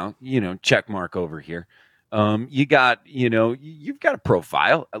 Kamau, check mark over here. You got, you've got a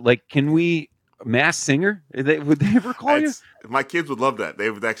profile. Like, can we Masked Singer? Would they ever call you? My kids would love that.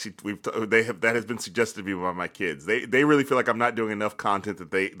 They would actually. That has been suggested to me by my kids. They really feel like I'm not doing enough content that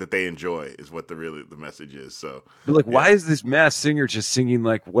they enjoy. Is what the message is. So, but like, why is this Masked Singer just singing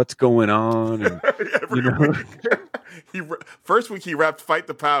like "What's Going On"? And First week he rapped "Fight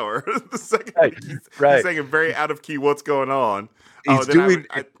the Power." The second week he's saying very out of key "What's Going On." He's doing.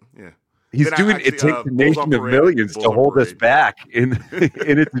 He's then doing it takes a nation of millions to hold us back in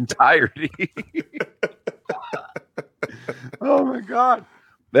its entirety. Oh my God.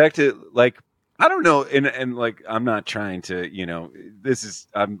 Back to, like, I don't know, and like, I'm not trying to,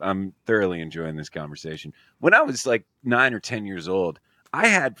 I'm thoroughly enjoying this conversation. When I was like 9 or 10 years old, I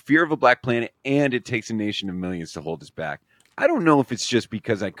had Fear of a Black Planet and It Takes a Nation of Millions to Hold Us Back. I don't know if it's just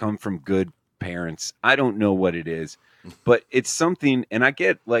because I come from good parents. I don't know what it is. But it's something, and I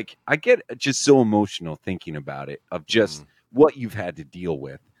get just so emotional thinking about it, of just what you've had to deal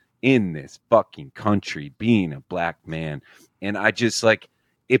with in this fucking country, being a black man. And I just, like,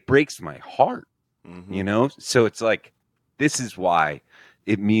 it breaks my heart, So it's like, this is why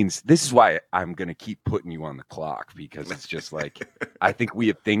I'm going to keep putting you on the clock, because it's just like, I think we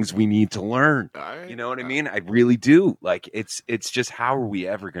have things we need to learn. You know what I mean? I really do. Like, it's just, how are we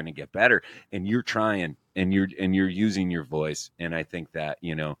ever going to get better? And you're trying, and you're using your voice. And I think that,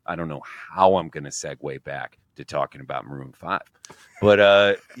 I don't know how I'm going to segue back to talking about Maroon 5,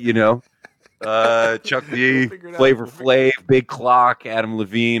 but, Chuck D, Flavor Flav, Big Clock, Adam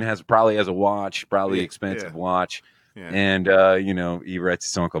Levine probably has a watch, expensive watch. Yeah. And, he writes a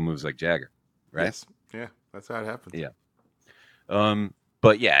song called Moves Like Jagger, right? Yes. Yeah, that's how it happens. Yeah.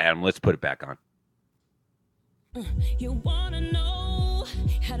 But yeah, Adam, let's put it back on. You want to know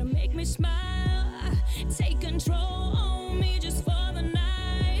how to make me smile, take control on me just for the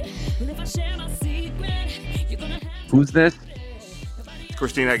night. But if I share my secret, you're gonna have to. Who's this?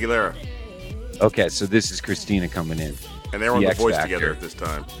 Christina Aguilera. Okay, so this is Christina coming in. And they were on The Voice together at this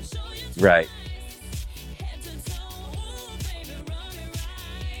time. Right.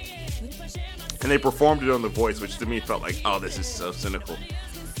 And they performed it on The Voice, which to me felt like, oh, this is so cynical.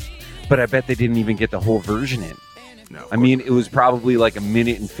 But I bet they didn't even get the whole version in. No. I mean, it was probably like 1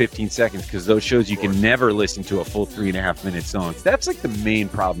 minute and 15 seconds, because those shows you can never listen to a full 3.5 minute songs. That's like the main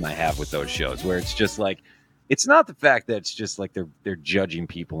problem I have with those shows, where it's just like, it's not the fact that it's just like they're judging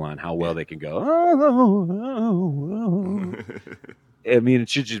people on how well they can go. I mean, it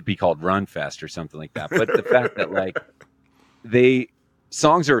should just be called Run Fest or something like that. But the fact that, like,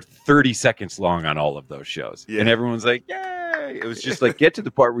 songs are 30 seconds long on all of those shows. Yeah. And everyone's like, yay! It was just like, get to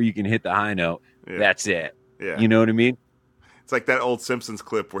the part where you can hit the high note. Yeah. That's it. Yeah. You know what I mean? It's like that old Simpsons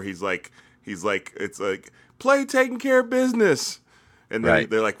clip where it's like, play Taking Care of Business. And then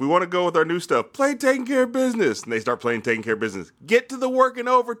they're like, we want to go with our new stuff. Play Taking Care of Business. And they start playing Taking Care of Business. Get to the working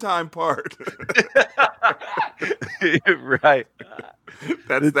overtime part. Right.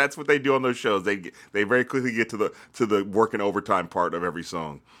 That's what they do on those shows. They very quickly get to the working overtime part of every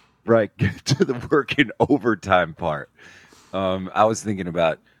song. Right. Get to the working overtime part. I was thinking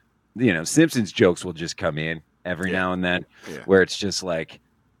about, Simpsons jokes will just come in every now and then, where it's just like,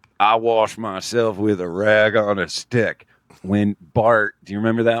 I wash myself with a rag on a stick. When Bart, do you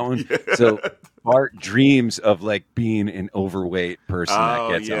remember that one? Yeah. So Bart dreams of, like, being an overweight person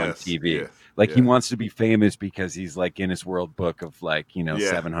that gets on TV. Yes, like, he wants to be famous because he's, like, Guinness World Book of, like,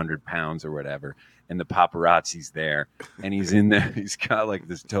 700 pounds or whatever. And the paparazzi's there. And he's in there. He's got, like,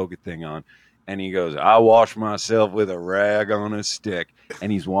 this toga thing on. And he goes, I wash myself with a rag on a stick.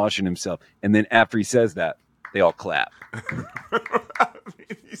 And he's washing himself. And then after he says that, they all clap.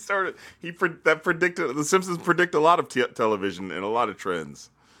 started. That predicted the Simpsons predict a lot of television and a lot of trends.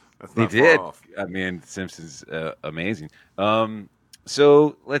 That's They not did. far off. I mean, The Simpsons, amazing.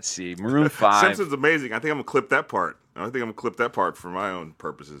 So let's see, Maroon 5. Simpsons amazing. I think I'm gonna clip that part. For my own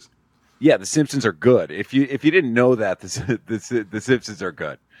purposes. Yeah, The Simpsons are good. If you didn't know that, the Simpsons are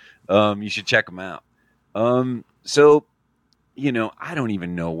good. You should check them out. So, I don't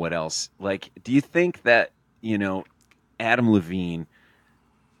even know what else. Like, do you think that Adam Levine?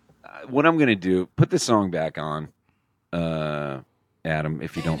 What I'm gonna do? Put the song back on, Adam,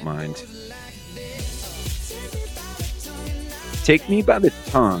 if you don't mind. Take me by the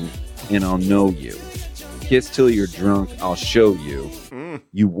tongue, and I'll know you. Kiss till you're drunk, I'll show you.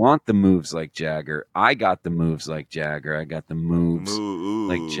 You want the moves like Jagger. I got the moves like Jagger. I got the moves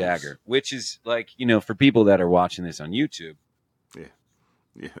like Jagger. Which is like, for people that are watching this on YouTube.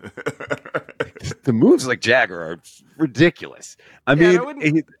 Yeah. The moves like Jagger are ridiculous. I mean,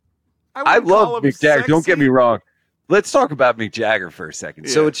 I love Mick Jagger. Don't get me wrong. Let's talk about Mick Jagger for a second.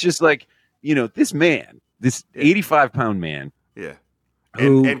 Yeah. So it's just like, this man, this 85-pound man. Yeah.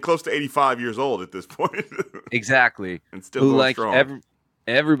 And close to 85 years old at this point. Exactly. And still going strong.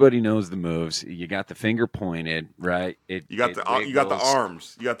 Everybody knows the moves. You got the finger pointed, right? You got the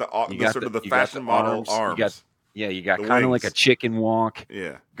arms. You got the sort of the fashion model arms. You got kind of like a chicken walk.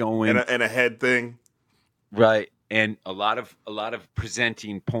 Yeah. Going and a head thing. Right. And a lot of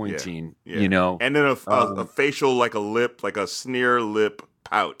presenting, pointing, Yeah. And then a facial, like a lip, like a sneer lip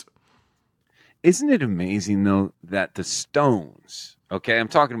pout. Isn't it amazing, though, that the Stones, okay, I'm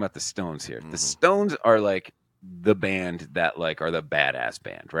talking about the Stones here. The Stones are like the band that like are the badass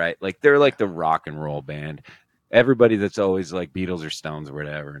band, right? Like they're like the rock and roll band. Everybody that's always like Beatles or Stones or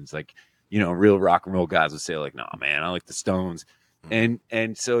whatever, and it's like, real rock and roll guys would say like, "No, man, I like the Stones." And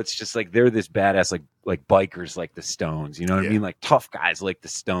so it's just like they're this badass like bikers like the Stones, you know what I mean? Like tough guys like the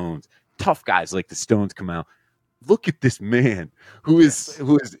Stones. Tough guys like the Stones come out. Look at this man who is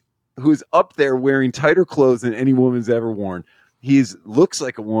up there wearing tighter clothes than any woman's ever worn. Looks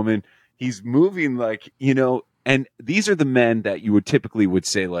like a woman. He's moving like, and these are the men that you would typically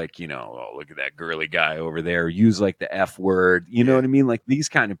say like, oh, look at that girly guy over there. Use like the F word. You know what I mean? Like these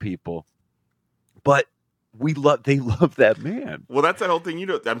kind of people. But they love that man. Well, that's that whole thing.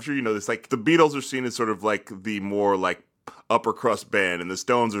 I'm sure you know this. Like the Beatles are seen as sort of like the more like upper crust band, and the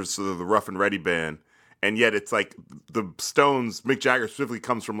Stones are sort of the rough and ready band. And yet it's like the Stones, Mick Jagger specifically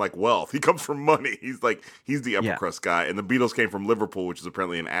comes from like wealth. He comes from money. He's the upper crust guy. And the Beatles came from Liverpool, which is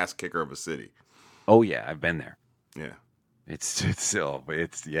apparently an ass kicker of a city. Oh yeah, I've been there. Yeah. It's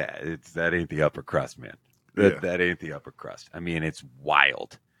that ain't the upper crust, man. That ain't the upper crust. I mean, it's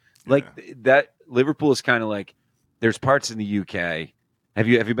wild. Like that Liverpool is kind of like there's parts in the UK. Have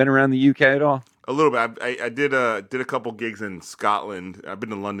you been around the UK at all? A little bit. I did a couple gigs in Scotland. I've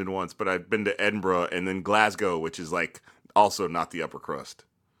been to London once, but I've been to Edinburgh and then Glasgow, which is like also not the upper crust.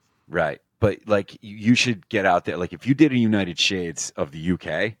 Right. But like you should get out there. Like if you did a United Shades of the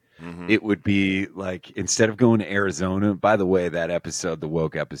UK, it would be like instead of going to Arizona. By the way, that episode, the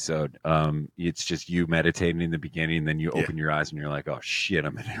woke episode, it's just you meditating in the beginning, and then you open your eyes and you're like, oh shit,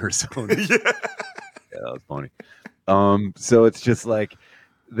 I'm in Arizona. Yeah, that was funny. So it's just like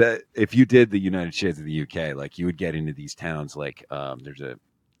that. If you did the United Shades of the UK, like you would get into these towns, like there's a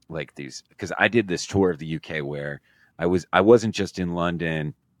like these because I did this tour of the UK where I wasn't just in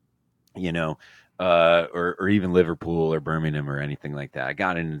London, or even Liverpool or Birmingham or anything like that. I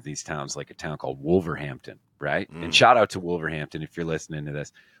got into these towns like a town called Wolverhampton, right? And shout out to Wolverhampton if you're listening to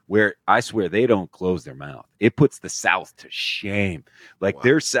this, where I swear they don't close their mouth. It puts the South to shame. Like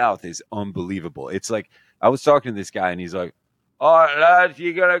their South is unbelievable. It's like I was talking to this guy and he's like, all right, lads,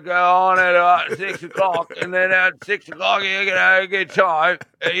 you're going to go on at 6 o'clock, and then at 6 o'clock, you're going to have a good time.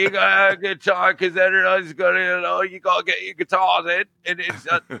 And you're going to have a good time because everybody's going to, you got to get your guitars in. And it's,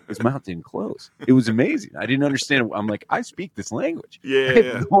 his mouth didn't close. It was amazing. I didn't understand. I'm like, I speak this language. Yeah, I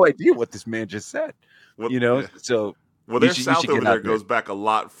have no idea what this man just said. So. Well, their South over there goes back a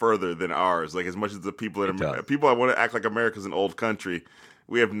lot further than ours. Like, as much as the people people I want to act like America's an old country,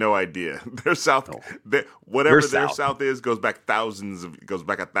 we have no idea. Their South, whatever their South is, goes back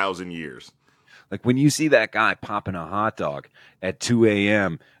 1,000 years. Like when you see that guy popping a hot dog at 2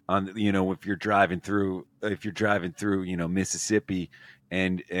 a.m. on, if you're driving through, Mississippi,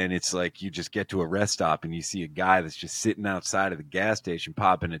 and it's like you just get to a rest stop and you see a guy that's just sitting outside of the gas station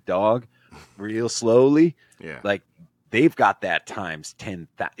popping a dog, real slowly. Yeah, like. They've got that times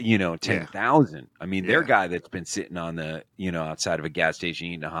 10,000. I mean, their guy that's been sitting on the, outside of a gas station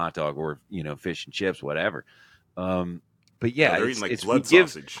eating a hot dog or, fish and chips, whatever. But yeah, they're eating like blood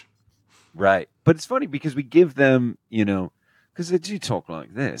sausage. Right. But it's funny because we give them, because they do talk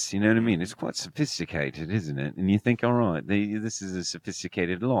like this. You know what I mean? It's quite sophisticated, isn't it? And you think, all right, this is a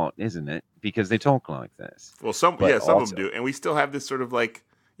sophisticated lot, isn't it? Because they talk like this. Well, some But of them also- do, and we still have this sort of like,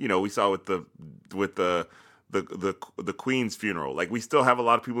 you know, we saw with the Queen's funeral. Like, we still have a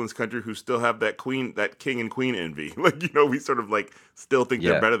lot of people in this country who still have that king and queen envy. Like, you know, we sort of like still think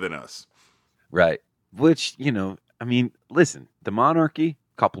Yeah. they're better than us. Right. Which, you know, I mean, listen, the monarchy,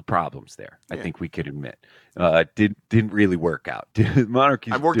 couple problems there. I Yeah. think we could admit. Didn't really work out. The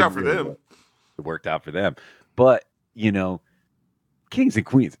monarchy. It worked out for them. It worked out for them. But, you know, kings and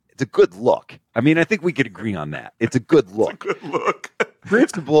queens, it's a good look. I mean, I think we could agree on that. It's a good look. Good look.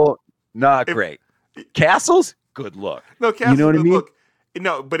 Principal, not If- great. Castles, good look. No, Castle's know what I good mean? look.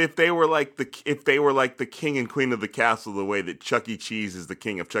 No, but if they were like the king and queen of the castle, the way that Chuck E. Cheese is the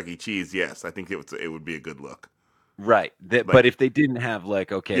king of Chuck E. Cheese, yes, I think it would be a good look. Right. But if they didn't have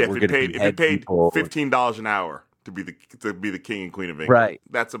like, okay, Yeah, we're if going to it paid people. $15 an hour to be the king and queen of England, Right.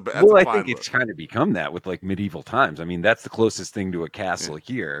 That's Well, a I fine think look. it's kind of become that with like medieval times. I mean, that's the closest thing to a castle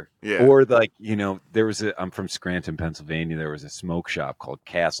here. Yeah. Or like, you know, I'm from Scranton, Pennsylvania. There was a smoke shop called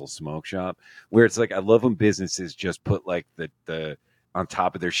Castle Smoke Shop where it's like, I love when businesses just put like the on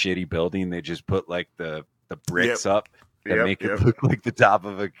top of their shitty building, they just put like the bricks up that Yep, make it yep. look like the top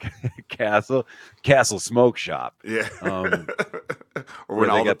of a castle. Castle Smoke Shop. Yeah. Um, Or where when they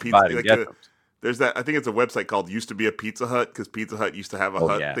all the got to pizza, buy to like get the, them. there's that. I think it's a website called Used to Be a Pizza Hut, because Pizza Hut used to have a Oh,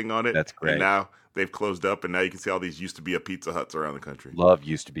 hut yeah. thing on it. That's great. And now they've closed up, and now you can see all these used to be a Pizza Huts around the country. Love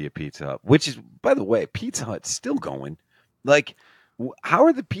used to be a Pizza Hut, which is, by the way, Pizza Hut's still going. Like, how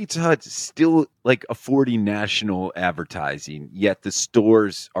are the Pizza Huts still like affording national advertising, yet the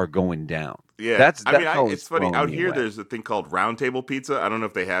stores are going down? Yeah, I mean, it's funny out here. There's a thing called Round Table Pizza. I don't know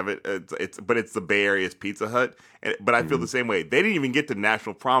if they have it. But it's the Bay Area's Pizza Hut. But I feel Mm-hmm. the same way. They didn't even get to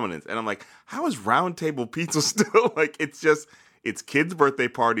national prominence, and I'm like, how is Round Table Pizza still like? It's kids' birthday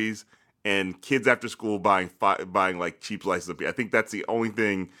parties and kids after school buying like cheap slices of pizza. I think that's the only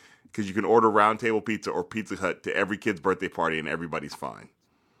thing, because you can order Round Table Pizza or Pizza Hut to every kid's birthday party, and everybody's fine.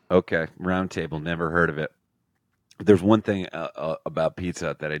 Okay, Round Table, never heard of it. There's one thing about Pizza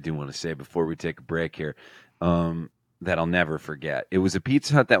Hut that I do want to say before we take a break here, that I'll never forget. It was a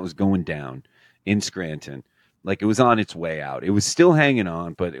Pizza Hut that was going down in Scranton. Like, it was on its way out. It was still hanging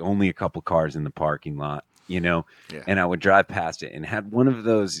on, but only a couple cars in the parking lot, you know? Yeah. And I would drive past it and had one of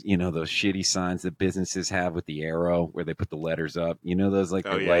those, you know, those shitty signs that businesses have with the arrow where they put the letters up. You know, those like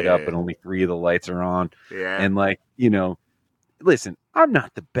Oh, they yeah, light yeah, up yeah. and only 3 of the lights are on. Yeah. And like, you know, listen, I'm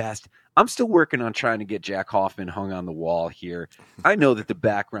not the best. I'm still working on trying to get Jack Hoffman hung on the wall here. I know that the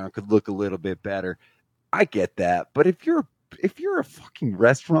background could look a little bit better. I get that. But if you're a fucking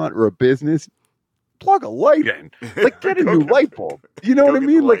restaurant or a business, plug a light in. Like, get a Go new get- light bulb. You know go what I get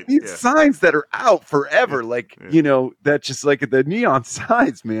the mean? Like, lights, these yeah. signs that are out forever, like, Yeah. you know, that just like the neon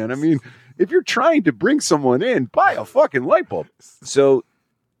signs, man. I mean, if you're trying to bring someone in, buy a fucking light bulb. So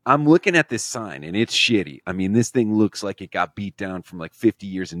I'm looking at this sign and it's shitty. I mean, this thing looks like it got beat down from like 50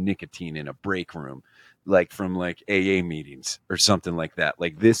 years of nicotine in a break room, like from like AA meetings or something like that.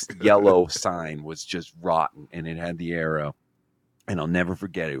 Like, this yellow sign was just rotten and it had the arrow. And I'll never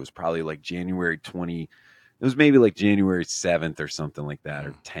forget it. It was probably like January 20. It was maybe like January 7th or something like that,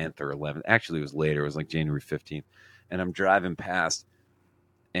 or 10th or 11th. Actually, it was later. It was like January 15th. And I'm driving past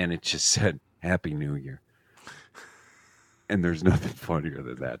and it just said, Happy New Year. And there's nothing funnier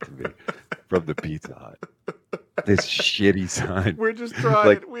than that to me from the Pizza Hut. This shitty sign. We're just trying.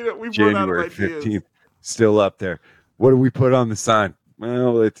 Like, We've run out of January ideas. 15th, still up there. What do we put on the sign?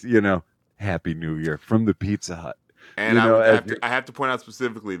 Well, it's, you know, Happy New Year from the Pizza Hut. And You know, I have to point out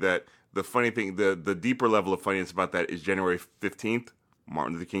specifically that the funny thing, the deeper level of funniness about that is January 15th,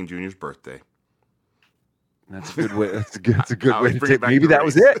 Martin Luther King Jr.'s birthday. That's a good way. That's a good I way was to bringing take. back Maybe the that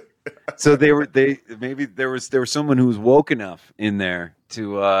was race. it. So maybe there was someone who was woke enough in there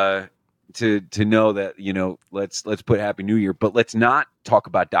to know that, you know, let's put Happy New Year, but let's not talk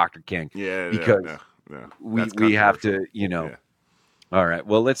about Dr. King. Yeah, Because no. We That's have to, controversial. you know. Yeah. All right.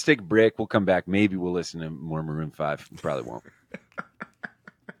 Well, let's take a break. We'll come back. Maybe we'll listen to more Maroon 5. We probably won't.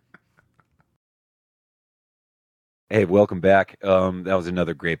 Hey, welcome back. That was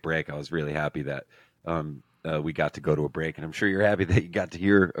another great break. I was really happy that we got to go to a break, and I'm sure you're happy that you got to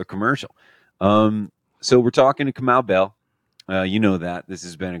hear a commercial. So we're talking to Kamau Bell. You know that. This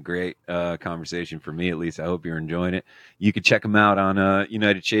has been a great conversation for me, at least. I hope you're enjoying it. You can check him out on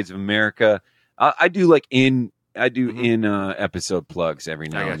United Shades of America. I do in episode plugs every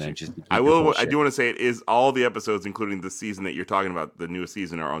now got and then. you. Just to keep I the will. whole I shit. do want to say it is all the episodes, including the season that you're talking about. The newest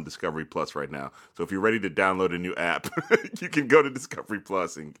season are on Discovery Plus right now. So if you're ready to download a new app, you can go to Discovery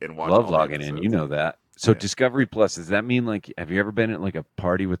Plus and watch. Love all the logging in. episodes. You know that. So Yeah. Discovery Plus, does that mean like have you ever been at like a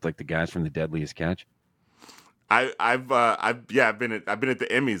party with like the guys from The Deadliest Catch? I've been at the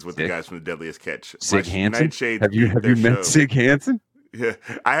Emmys with the Sig? guys from The Deadliest Catch. Sig My Hansen? United Shades Have you beat their met show. Sig Hansen? Yeah,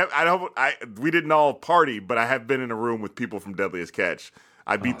 we didn't all party, but I have been in a room with people from Deadliest Catch.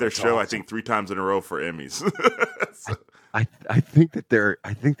 I beat their that's show, I awesome. think 3 times in a row for Emmys. So, I think that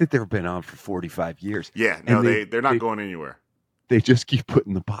they've been on for 45 years. yeah, no, And they're not going anywhere. They just keep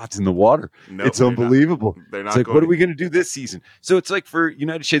putting the pots in the water. No, It's they're not. unbelievable. They're not It's like, going what are we going to do this season? So it's like for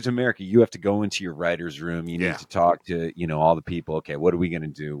United Shades of America, you have to go into your writer's room. You Yeah. need to talk to, all the people. Okay, what are we going to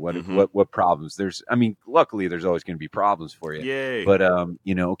do? Mhm. What problems? Luckily, there's always going to be problems for you. Yay. But,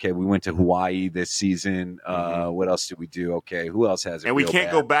 okay, we went to Hawaii this season. What else did we do? Okay, who else has it? And we real can't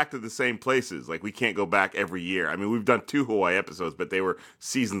bad? go back to the same places. Like, we can't go back every year. I mean, we've done 2 Hawaii episodes, but they were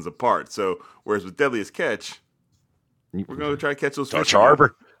seasons apart. So, whereas with Deadliest Catch, we're going to try to catch those Dutch fish again.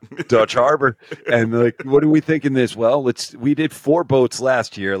 Harbor. Dutch Harbor. And like, what are we thinking this? Well, we did 4 boats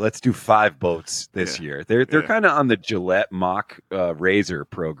last year. Let's do 5 boats this year. They're Yeah. kind of on the Gillette Mach Razor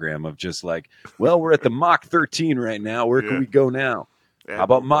program of just like, well, we're at the Mach 13 right now. Where Yeah. can we go now? Yeah, How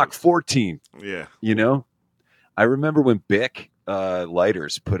about Mach 14? Yeah. I remember when Bic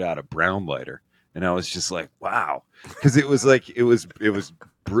lighters put out a brown lighter, and I was just like, wow, because it was like it was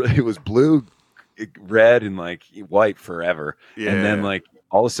blue, red, and like white forever, Yeah. and then like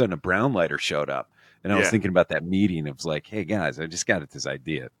all of a sudden a brown lighter showed up, and I was Yeah. thinking about that meeting. It was like, hey guys, I just got this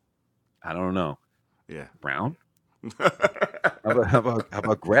idea. I don't know, Yeah. brown. How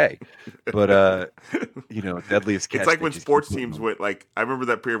about gray? But Deadliest Catch. It's like they when just keep sports putting teams them. went, like, I remember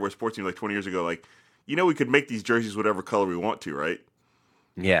that period where sports teams, like 20 years ago, like, we could make these jerseys whatever color we want to, right?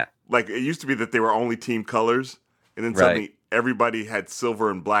 Yeah. Like, it used to be that they were only team colors, and then Right. suddenly everybody had silver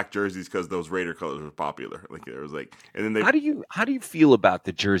and black jerseys because those Raider colors were popular. Like, there was like, and then they, How do you feel about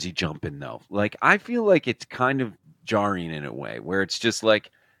the jersey jumping though? Like, I feel like it's kind of jarring in a way where it's just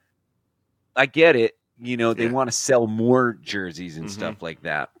like, I get it. They Yeah. want to sell more jerseys and stuff like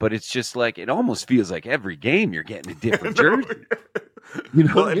that, but it's just like it almost feels like every game you're getting a different jersey.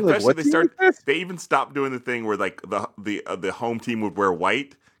 Well, You're like, especially "What team is this?" they even stopped doing the thing where like the home team would wear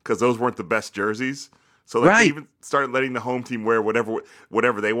white because those weren't the best jerseys. So like Right. they even started letting the home team wear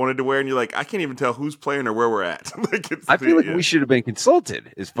whatever they wanted to wear, and you're like, I can't even tell who's playing or where we're at. Like, I feel like we should have been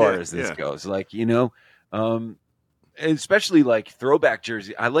consulted as far Yeah, as this yeah. goes. Like, especially like throwback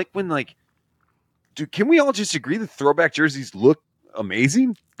jersey. I like when like, dude, can we all just agree that throwback jerseys look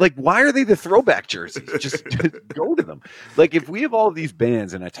amazing? Like, why are they the throwback jerseys? Just go to them. Like, if we have all of these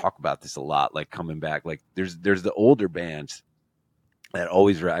bands, and I talk about this a lot, like coming back, like there's the older bands that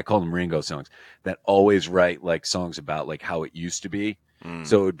always write, I call them Ringo songs, that always write like songs about like how it used to be.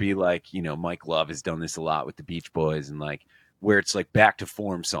 So it would be like, Mike Love has done this a lot with the Beach Boys, and like where it's like back to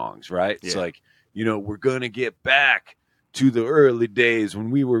form songs, right? It's Yeah. like, we're going to get back to the early days when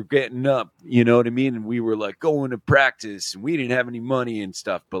we were getting up, you know what I mean? And we were like going to practice and we didn't have any money and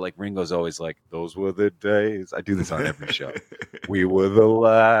stuff. But like Ringo's always like, those were the days. I do this on every show. We were the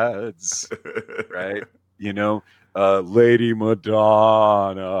lads, right? Lady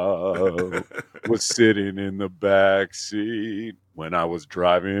Madonna was sitting in the back seat when I was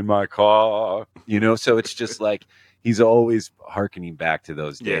driving my car, so it's just like, he's always hearkening back to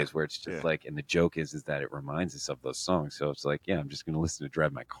those days Yeah. where it's just Yeah. like, and the joke is that it reminds us of those songs. So it's like, yeah, I'm just going to listen to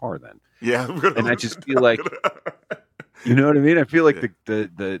Drive My Car then. Yeah. And I just feel like, you know what I mean? I feel like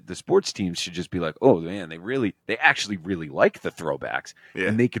the sports teams should just be like, oh man, they actually really like the throwbacks, Yeah.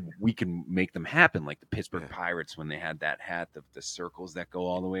 and we can make them happen. Like the Pittsburgh Pirates, when they had that hat, the circles that go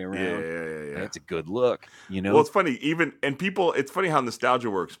all the way around. Yeah. That's a good look, Well, it's funny, it's funny how nostalgia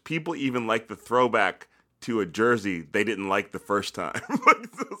works. People even like the throwback to a jersey they didn't like the first time.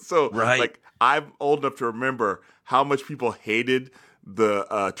 So, Right. like, I'm old enough to remember how much people hated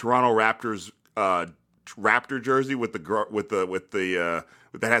the Toronto Raptors Raptor jersey with the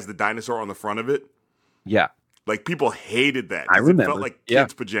that has the dinosaur on the front of it. Yeah. Like, people hated that. I 'cause remember. It felt like Yeah.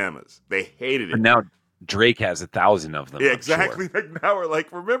 kids' pajamas. They hated it. And now Drake has 1,000 of them. Yeah, I'm exactly. sure. Like, now we're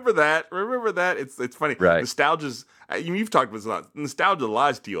like, remember that. It's funny. Right. Nostalgia's. You've talked about this a lot. Nostalgia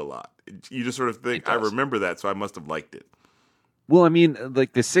lies to you a lot. You just sort of think, It I does. remember that, so I must have liked it. Well, I mean,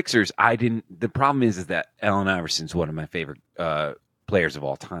 like the Sixers, the problem is that Allen Iverson's one of my favorite players of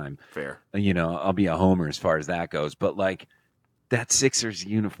all time. Fair. I'll be a homer as far as that goes, but like that Sixers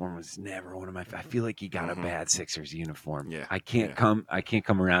uniform was never one of my. I feel like he got a bad Sixers uniform. Yeah, I can't come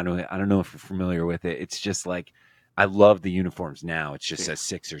around to it. I don't know if you're familiar with it. It's just like, I love the uniforms now. It's just says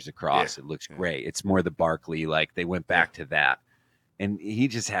Sixers across. Yeah. It looks great. It's more the Barkley, like they went back to that. and he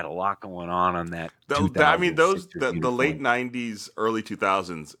just had a lot going on that. I mean, those 2006 the uniform. late '90s, early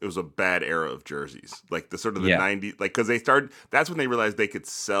 2000s. It was a bad era of jerseys, like the sort of the Yeah. '90s, like because they started. That's when they realized they could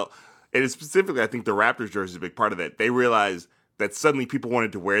sell. And specifically, I think the Raptors jersey is a big part of that. They realized that suddenly people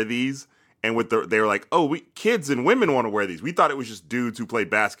wanted to wear these, and they were like, "Oh, kids and women want to wear these." We thought it was just dudes who played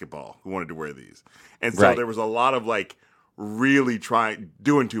basketball who wanted to wear these, and so Right. there was a lot of like really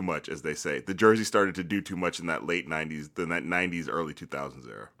doing too much, as they say. The jersey started to do too much in that late '90s, then that '90s, early 2000s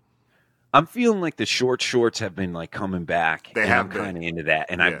era. I'm feeling like the short shorts have been like coming back. They and have I'm been. kind of into that,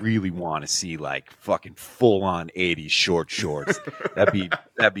 and I Yeah. really want to see like fucking full on '80s short shorts. that'd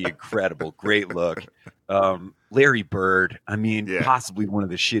be incredible. Great look. Larry Bird. I mean, Yeah. possibly one of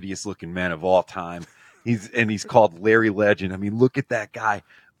the shittiest looking men of all time. He's called Larry Legend. I mean, look at that guy.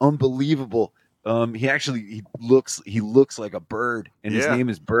 Unbelievable. He looks like a bird, and his Yeah. name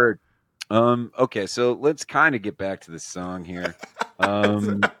is Bird. Okay, so let's kind of get back to the song here.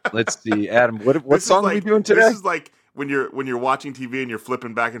 Let's see, Adam. What This is song are we doing today? This is like when you're watching TV and you're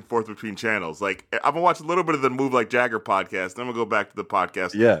flipping back and forth between channels. Like I'm gonna watch a little bit of the Move Like Jagger podcast, then I'm gonna go back to the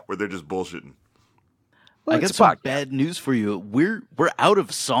podcast where they're just bullshitting. Well, I got it's a some podcast. bad news for you. We're out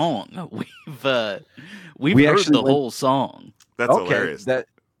of song. We've We heard actually the went- whole song. That's Okay, hilarious. that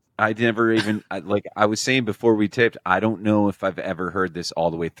I never even like I was saying before we taped. I don't know if I've ever heard this all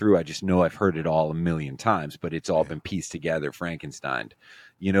the way through. I just know I've heard it all a million times, but it's all been pieced together, Frankenstein.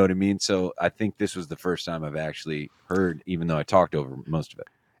 You know what I mean? So I think this was the first time I've actually heard, even though I talked over most of it.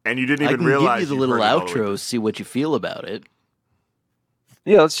 And you didn't I even can realize give you the you'd little heard it all the way outro, see what you feel about it.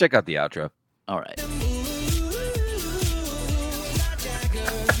 Yeah, let's check out the outro. All right.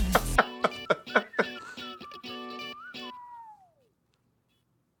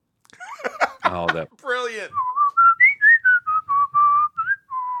 Oh, that Brilliant.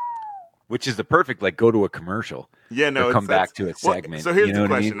 which is the perfect like go to a commercial. Yeah, no, Or come that's- back to a well, segment. so here's you know the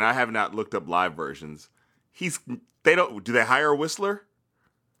what I question. mean? I have not looked up live versions. They don't. Do they hire a whistler?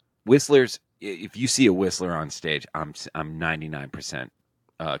 Whistlers, if you see a whistler on stage, I'm 99%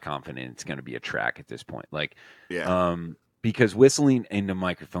 confident it's going to be a track at this point. Like, Yeah. because whistling into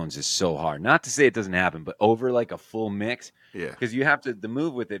microphones is so hard. Not to say it doesn't happen, but over like a full mix, Yeah. because you have to. The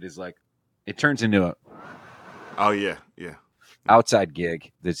move with it is like it turns into a Oh yeah. Yeah. outside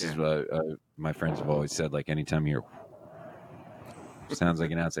gig. This is Yeah. what my friends have always said. Like anytime you hear, sounds like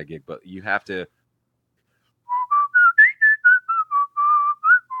an outside gig, but you have to.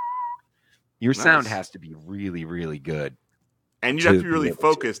 Your sound Nice. has to be really, really good. And you'd have to to be be really able to.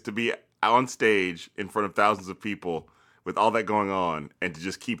 focused to be on stage in front of thousands of people with all that going on, and to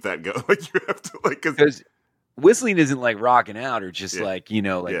just keep that going. Like you have to, like, Because whistling isn't like rocking out or just Yeah. like, you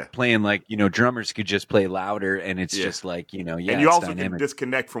know, like Yeah. playing like, you know, drummers could just play louder and it's Yeah. just like, you know, and yeah, you it's also dynamic. can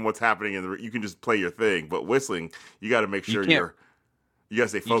disconnect from what's happening you can just play your thing. But whistling, you got to make You sure can't- you got to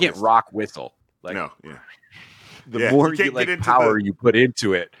stay You focused. can't rock whistle. Like no, yeah. the Yeah, more you you, can't like get into power the- you put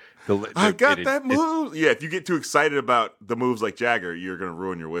into it, I got it- that it- move. Yeah, if you get too excited about the moves like Jagger, you're going to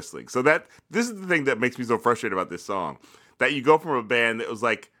ruin your whistling. So this is the thing that makes me so frustrated about this song. That you go from a band that was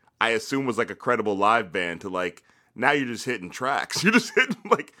like, I assume was like a credible live band to like, now you're just hitting tracks. You're just hitting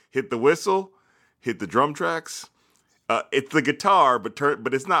like, hit the whistle, hit the drum tracks. It's the guitar,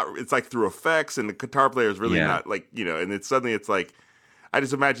 but it's not, it's like through effects, and the guitar player is really Yeah. not like, you know, and suddenly it's like, I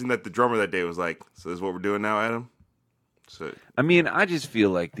just imagine that the drummer that day was like, so this is what we're doing now, Adam? So I mean, I just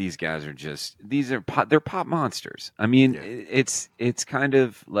feel like these guys are they're pop monsters. I mean, Yeah. it's kind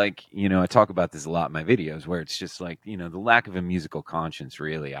of like, you know, I talk about this a lot in my videos where it's just like, you know, the lack of a musical conscience,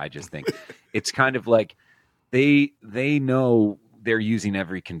 really. I just think it's kind of like they know they're using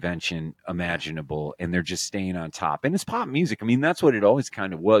every convention imaginable and they're just staying on top. And it's pop music. I mean, that's what it always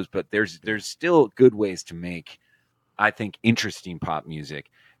kind of was, but there's still good ways to make, I think, interesting pop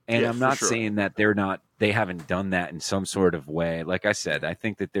music. And Yeah, I'm for not sure. saying that they haven't done that in some sort of way. Like I said, I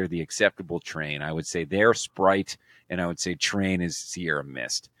think that they're the acceptable Train. I would say they're Sprite, and I would say Train is Sierra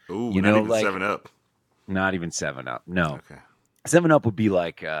Mist. ooh, You not know, even like- 7-Up. Not even 7-Up. No. Okay. 7-Up would be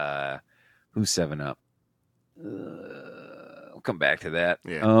like, who's 7-Up? I'll come back to that.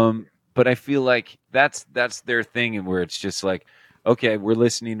 Yeah. But I feel like that's their thing, and where it's just like, okay, we're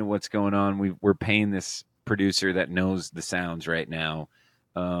listening to what's going on. We're paying this producer that knows the sounds right now.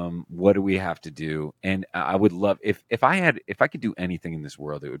 What do we have to do? And I would love if I could do anything in this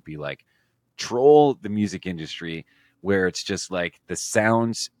world, it would be like troll the music industry, where it's just like the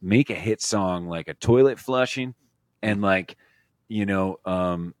sounds make a hit song like a toilet flushing, and like, you know,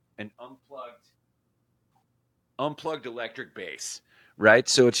 an unplugged electric bass, right?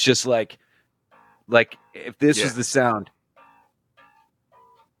 So it's just like if this Yeah. was the sound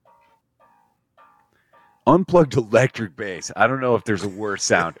unplugged electric bass. I don't know if there's a worse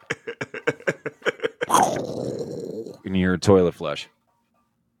sound. And you hear a toilet flush.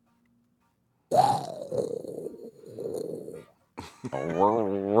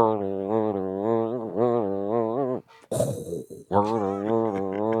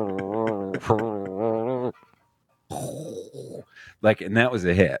 Like, and that was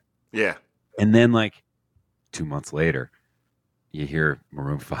a hit. Yeah. And then, like, 2 months later, you hear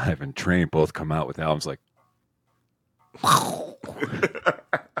Maroon 5 and Train both come out with albums like,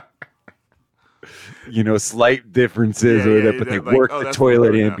 you know, slight differences, but they work the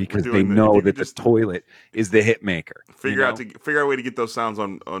toilet in because they know that the toilet is the hit maker. Figure out a way to get those sounds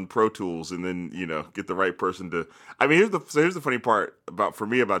on Pro Tools, and then get the right person to. I mean, here's the funny part for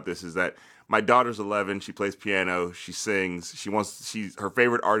me about this is that my daughter's 11. She plays piano. She sings. Her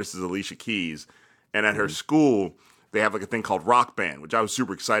favorite artist is Alicia Keys, and at her school they have like a thing called Rock Band, which I was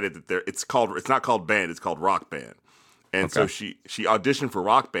super excited that it's not called band, it's called Rock Band. And so she auditioned for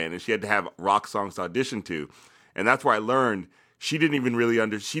Rock Band, and she had to have rock songs to audition to. And that's where I learned she didn't even really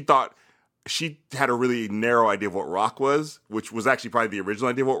she thought she had a really narrow idea of what rock was, which was actually probably the original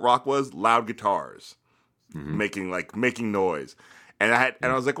idea of what rock was: loud guitars, making noise. And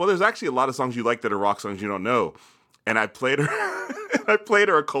I was like, well, there's actually a lot of songs you like that are rock songs you don't know. And I played her a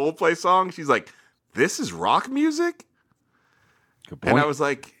Coldplay song. She's like, "This is rock music?" Good point. And I was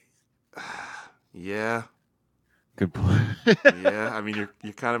like, yeah. Good point. Yeah, I mean,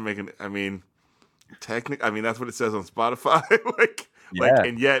 you're kind of making. I mean, that's what it says on Spotify.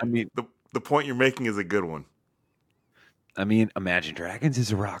 And yet, the point you're making is a good one. I mean, Imagine Dragons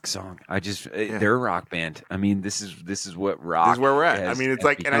is a rock song. They're a rock band. I mean, this is what rock. This is where we're at. I mean, it's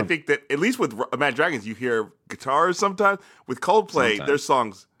like, and I think that at least with Imagine Dragons, you hear guitars sometimes. With Coldplay, there's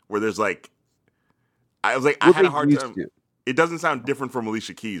songs where there's like, I had a hard time. It doesn't sound different from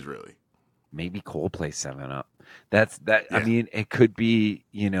Alicia Keys, really. Maybe Coldplay 7 Up. That's that. Yeah. I mean, it could be,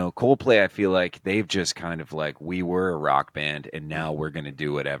 Coldplay. I feel like they've just kind of like, we were a rock band and now we're going to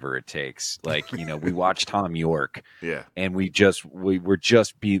do whatever it takes. Like, we watched Tom York, and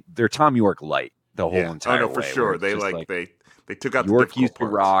they're Tom York light the whole entire way. For sure. They they took out York the used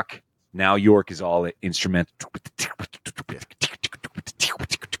parts. to rock. Now York is all instrumental.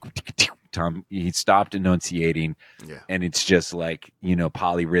 Tom, he stopped enunciating, and it's just like,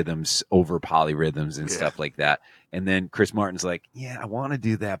 polyrhythms over polyrhythms and stuff like that. And then Chris Martin's like, yeah, I want to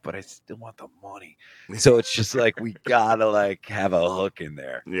do that, but I still want the money. So it's just like, we gotta like have a hook in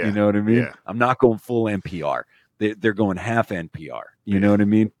there. Yeah. You know what I mean? Yeah. I'm not going full NPR. They're going half NPR. You know what I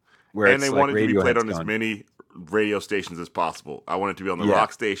mean? And they wanted to be played on as many radio stations as possible. I want it to be on the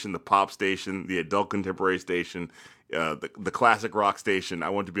rock station, the pop station, the adult contemporary station, the classic rock station. I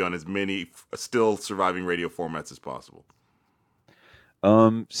want to be on as many still surviving radio formats as possible.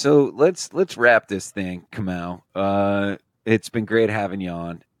 So let's wrap this thing, Kamau. It's been great having you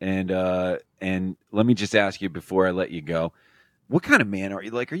on, and let me just ask you before I let you go, what kind of man are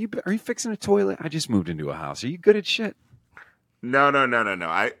you? Like, are you fixing a toilet? I just moved into a house. Are you good at shit? No.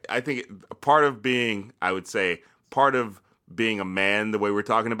 I think part of being a man, the way we're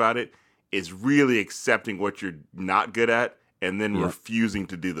talking about it, is really accepting what you're not good at and then refusing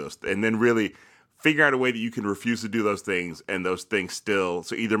to do those. And then really figure out a way that you can refuse to do those things and those things still.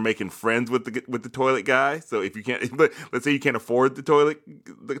 So either making friends with the toilet guy. So if you can't, let's say you can't afford the toilet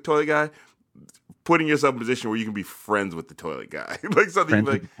guy, putting yourself in a position where you can be friends with the toilet guy. Like something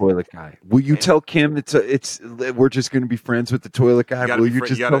like the toilet guy. Will you tell Kim we're just going to be friends with the toilet guy?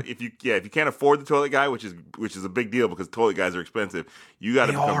 If you can't afford the toilet guy, which is a big deal because toilet guys are expensive, you got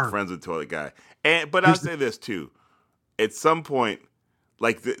to become friends with the toilet guy. But I'll say this too: at some point,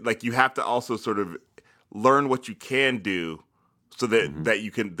 like you have to also sort of learn what you can do, so that you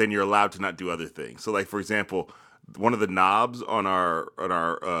can you're allowed to not do other things. So, like for example, one of the knobs on our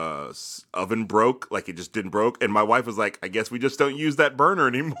oven broke, like it just didn't broke, and my wife was like, "I guess we just don't use that burner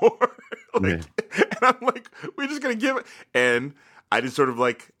anymore." And I'm like, "We're just gonna give it." And I just sort of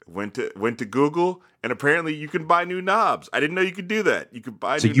like went to Google, and apparently you can buy new knobs. I didn't know you could do that. You could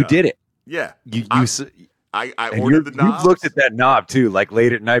buy. So you did it. Yeah. I ordered the knobs. You've looked at that knob too, like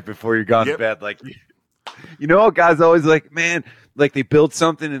late at night before you're gone to bed, like. Guys always like, man, like they build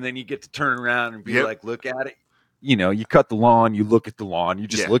something and then you get to turn around and be like, look at it. You cut the lawn, you look at the lawn, you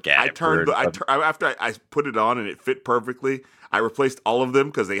just look at it. After I put it on and it fit perfectly, I replaced all of them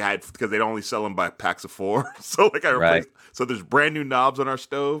because they only sell them by packs of 4. So like I replaced. Right. So there's brand new knobs on our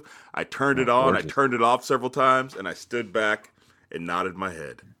stove. I turned it on, gorgeous. I turned it off several times, and I stood back and nodded my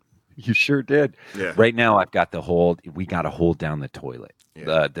head. You sure did. Yeah. Right now I've got we got to hold down the toilet.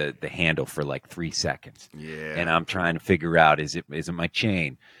 Yeah. the handle for like 3 seconds. Yeah. And I'm trying to figure out, is it my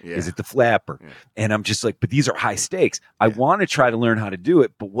chain? Yeah. Is it the flapper? Yeah. And I'm just like, but these are high stakes. I Yeah. want to try to learn how to do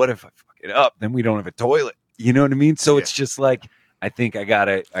it, but what if I fuck it up? Then we don't have a toilet. You know what I mean? So Yeah. it's just like, I think I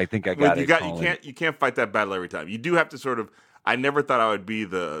gotta. Well, you can't fight that battle every time. You do have to sort of. I never thought I would be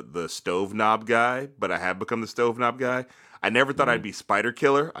the stove knob guy, but I have become the stove knob guy. I never thought I'd be spider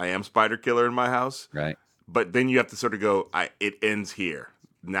killer. I am spider killer in my house. Right. But then you have to sort of go, it ends here.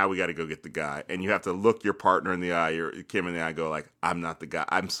 Now we got to go get the guy. And you have to look your partner in the eye, or Kim in the eye, and go like, I'm not the guy.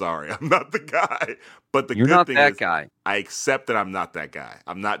 I'm sorry. I'm not the guy. But the You're good not thing that is guy. I accept that I'm not that guy.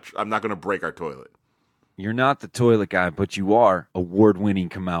 I'm not going to break our toilet. You're not the toilet guy, but you are award-winning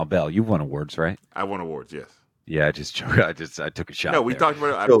Kamau Bell. You've won awards, right? I won awards, yes. Yeah, I took a shot. No, we there. talked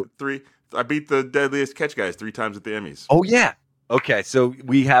about it. I beat the deadliest catch guys 3 times at the Emmys. Oh yeah. Okay, so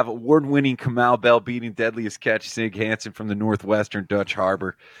we have award-winning Kamau Bell beating deadliest catch Sig Hansen from the Northwestern Dutch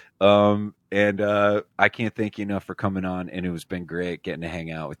Harbor. And I can't thank you enough for coming on, and it was been great getting to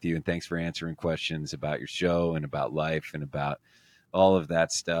hang out with you. And thanks for answering questions about your show and about life and about all of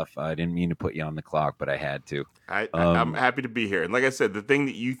that stuff. I didn't mean to put you on the clock, but I had to. I'm happy to be here. And like I said, the thing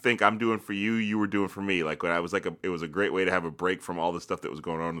that you think I'm doing for you, you were doing for me. Like when I was it was a great way to have a break from all the stuff that was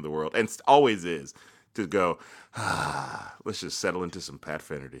going on in the world. And it always is to go, let's just settle into some Pat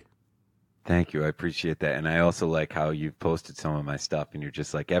Finnerty. Thank you. I appreciate that. And I also like how you've posted some of my stuff and you're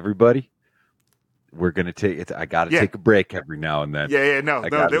just like, everybody, we're going to take it. I got to take a break every now and then. No.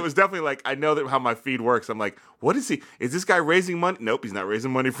 It was definitely like, I know that how my feed works. I'm like, what is he? Is this guy raising money? Nope, he's not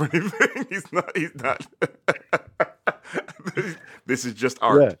raising money for anything. He's not. This is just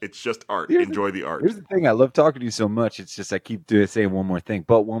art. Yeah. It's just art. Enjoy the art. Here's the thing. I love talking to you so much. It's just I keep saying one more thing.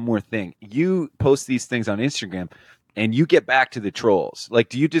 But one more thing. You post these things on Instagram and you get back to the trolls. Like,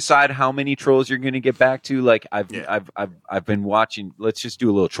 do you decide how many trolls you're going to get back to? Like, I've been watching. Let's just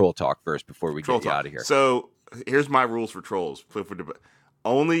do a little troll talk first before we get you out of here. So here's my rules for trolls. I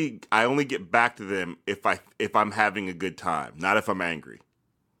only get back to them if I'm having a good time, not if I'm angry.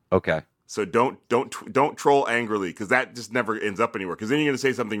 Okay. So don't troll angrily, because that just never ends up anywhere. Because then you're going to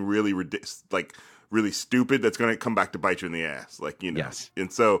say something really really stupid that's going to come back to bite you in the ass, Yes.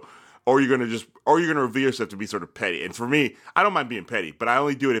 And so, or you're going to reveal yourself to be sort of petty. And for me, I don't mind being petty, but I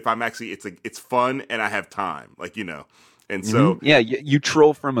only do it if I'm actually it's fun and I have time, And so you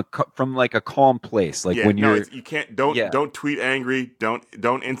troll from a calm place, when you're you can't don't tweet angry, don't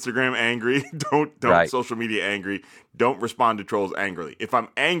Instagram angry, don't social media angry, don't respond to trolls angrily. If I'm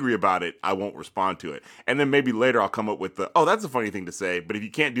angry about it, I won't respond to it, and then maybe later I'll come up with that's a funny thing to say. But if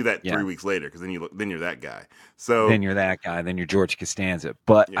you can't do that 3 weeks later, because then you're that guy. So then you're that guy. Then you're George Costanza.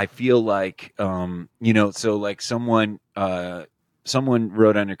 But I feel like someone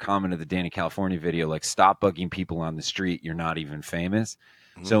wrote on your comment of the Danny California video, like, stop bugging people on the street. You're not even famous.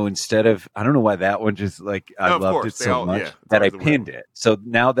 Mm-hmm. So instead of, I don't know why that one just I loved it so much that I pinned it. So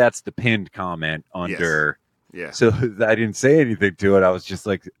now that's the pinned comment under. Yeah. So I didn't say anything to it. I was just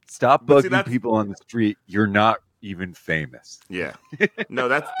like, stop bugging people on the street. You're not even famous. Yeah. No,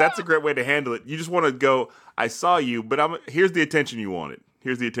 that's a great way to handle it. You just want to go, I saw you, but here's the attention you wanted.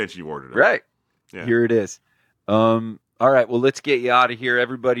 Here's the attention you ordered. Right. Yeah. Here it is. All right, well, let's get you out of here.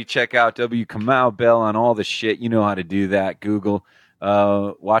 Everybody check out W. Kamau Bell on all the shit. You know how to do that. Google.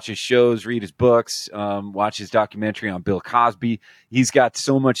 Watch his shows, read his books, watch his documentary on Bill Cosby. He's got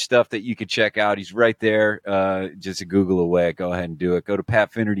so much stuff that you could check out. He's right there, just a Google away. Go ahead and do it. Go to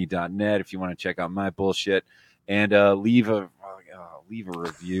patfinnerty.net if you want to check out my bullshit. And leave a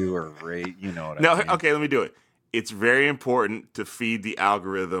review or rate. You know what I mean. Okay, let me do it. It's very important to feed the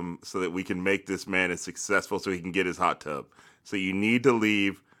algorithm so that we can make this man as successful so he can get his hot tub. So you need to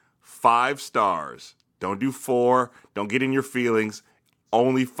leave 5 stars. Don't do 4. Don't get in your feelings.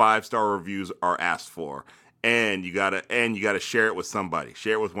 Only 5-star reviews are asked for. And you gotta share it with somebody.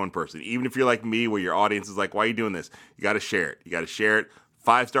 Share it with one person. Even if you're like me, where your audience is like, why are you doing this? You gotta share it. You gotta share it.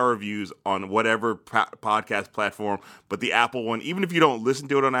 5-star reviews on whatever podcast platform. But the Apple one, even if you don't listen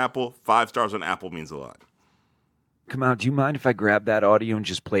to it on Apple, 5 stars on Apple means a lot. Come on, do you mind if I grab that audio and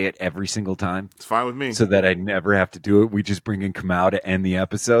just play it every single time? It's fine with me. So that I never have to do it. We just bring in Kamau to end the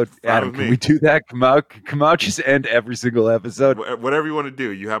episode. Adam, can me. we do that? Kamau just end every single episode? Whatever you want to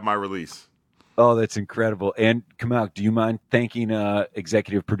do, you have my release. Oh, that's incredible. And Kamau, do you mind thanking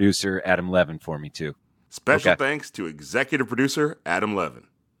executive producer Adam Levin for me too? Special thanks to executive producer Adam Levin,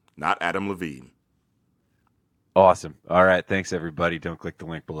 not Adam Levine. Awesome. All right. Thanks, everybody. Don't click the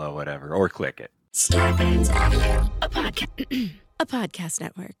link below, whatever, or click it. Star Bands Audio. A podcast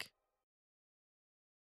network.